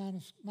all the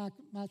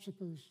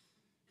massacres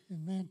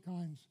in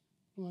mankind's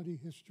bloody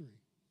history."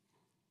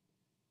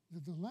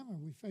 The dilemma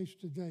we face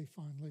today,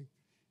 finally,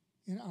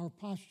 in our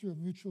posture of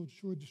mutual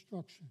assured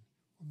destruction,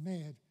 or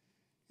MAD,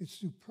 is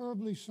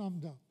superbly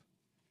summed up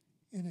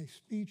in a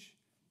speech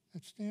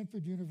at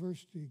Stanford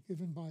University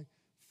given by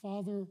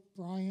Father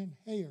Brian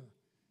Hayer,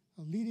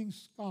 a leading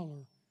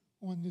scholar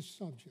on this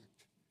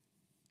subject.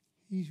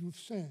 He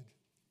said,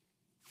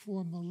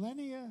 "For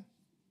millennia,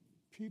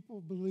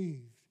 people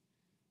believed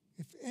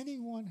if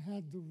anyone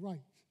had the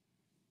right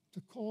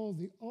to call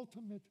the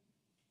ultimate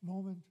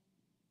moment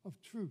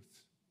of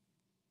truth,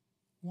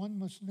 one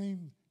must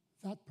name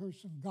that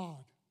person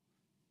God.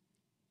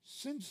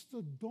 Since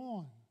the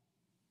dawn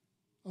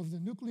of the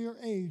nuclear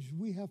age,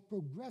 we have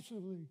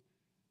progressively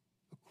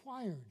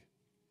acquired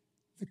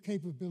the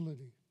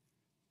capability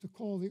to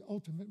call the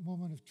ultimate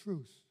moment of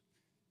truth.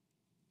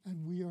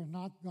 And we are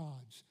not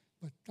gods,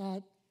 but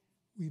that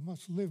we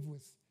must live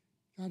with.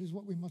 That is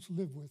what we must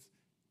live with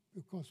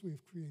because we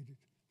have created.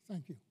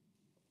 Thank you.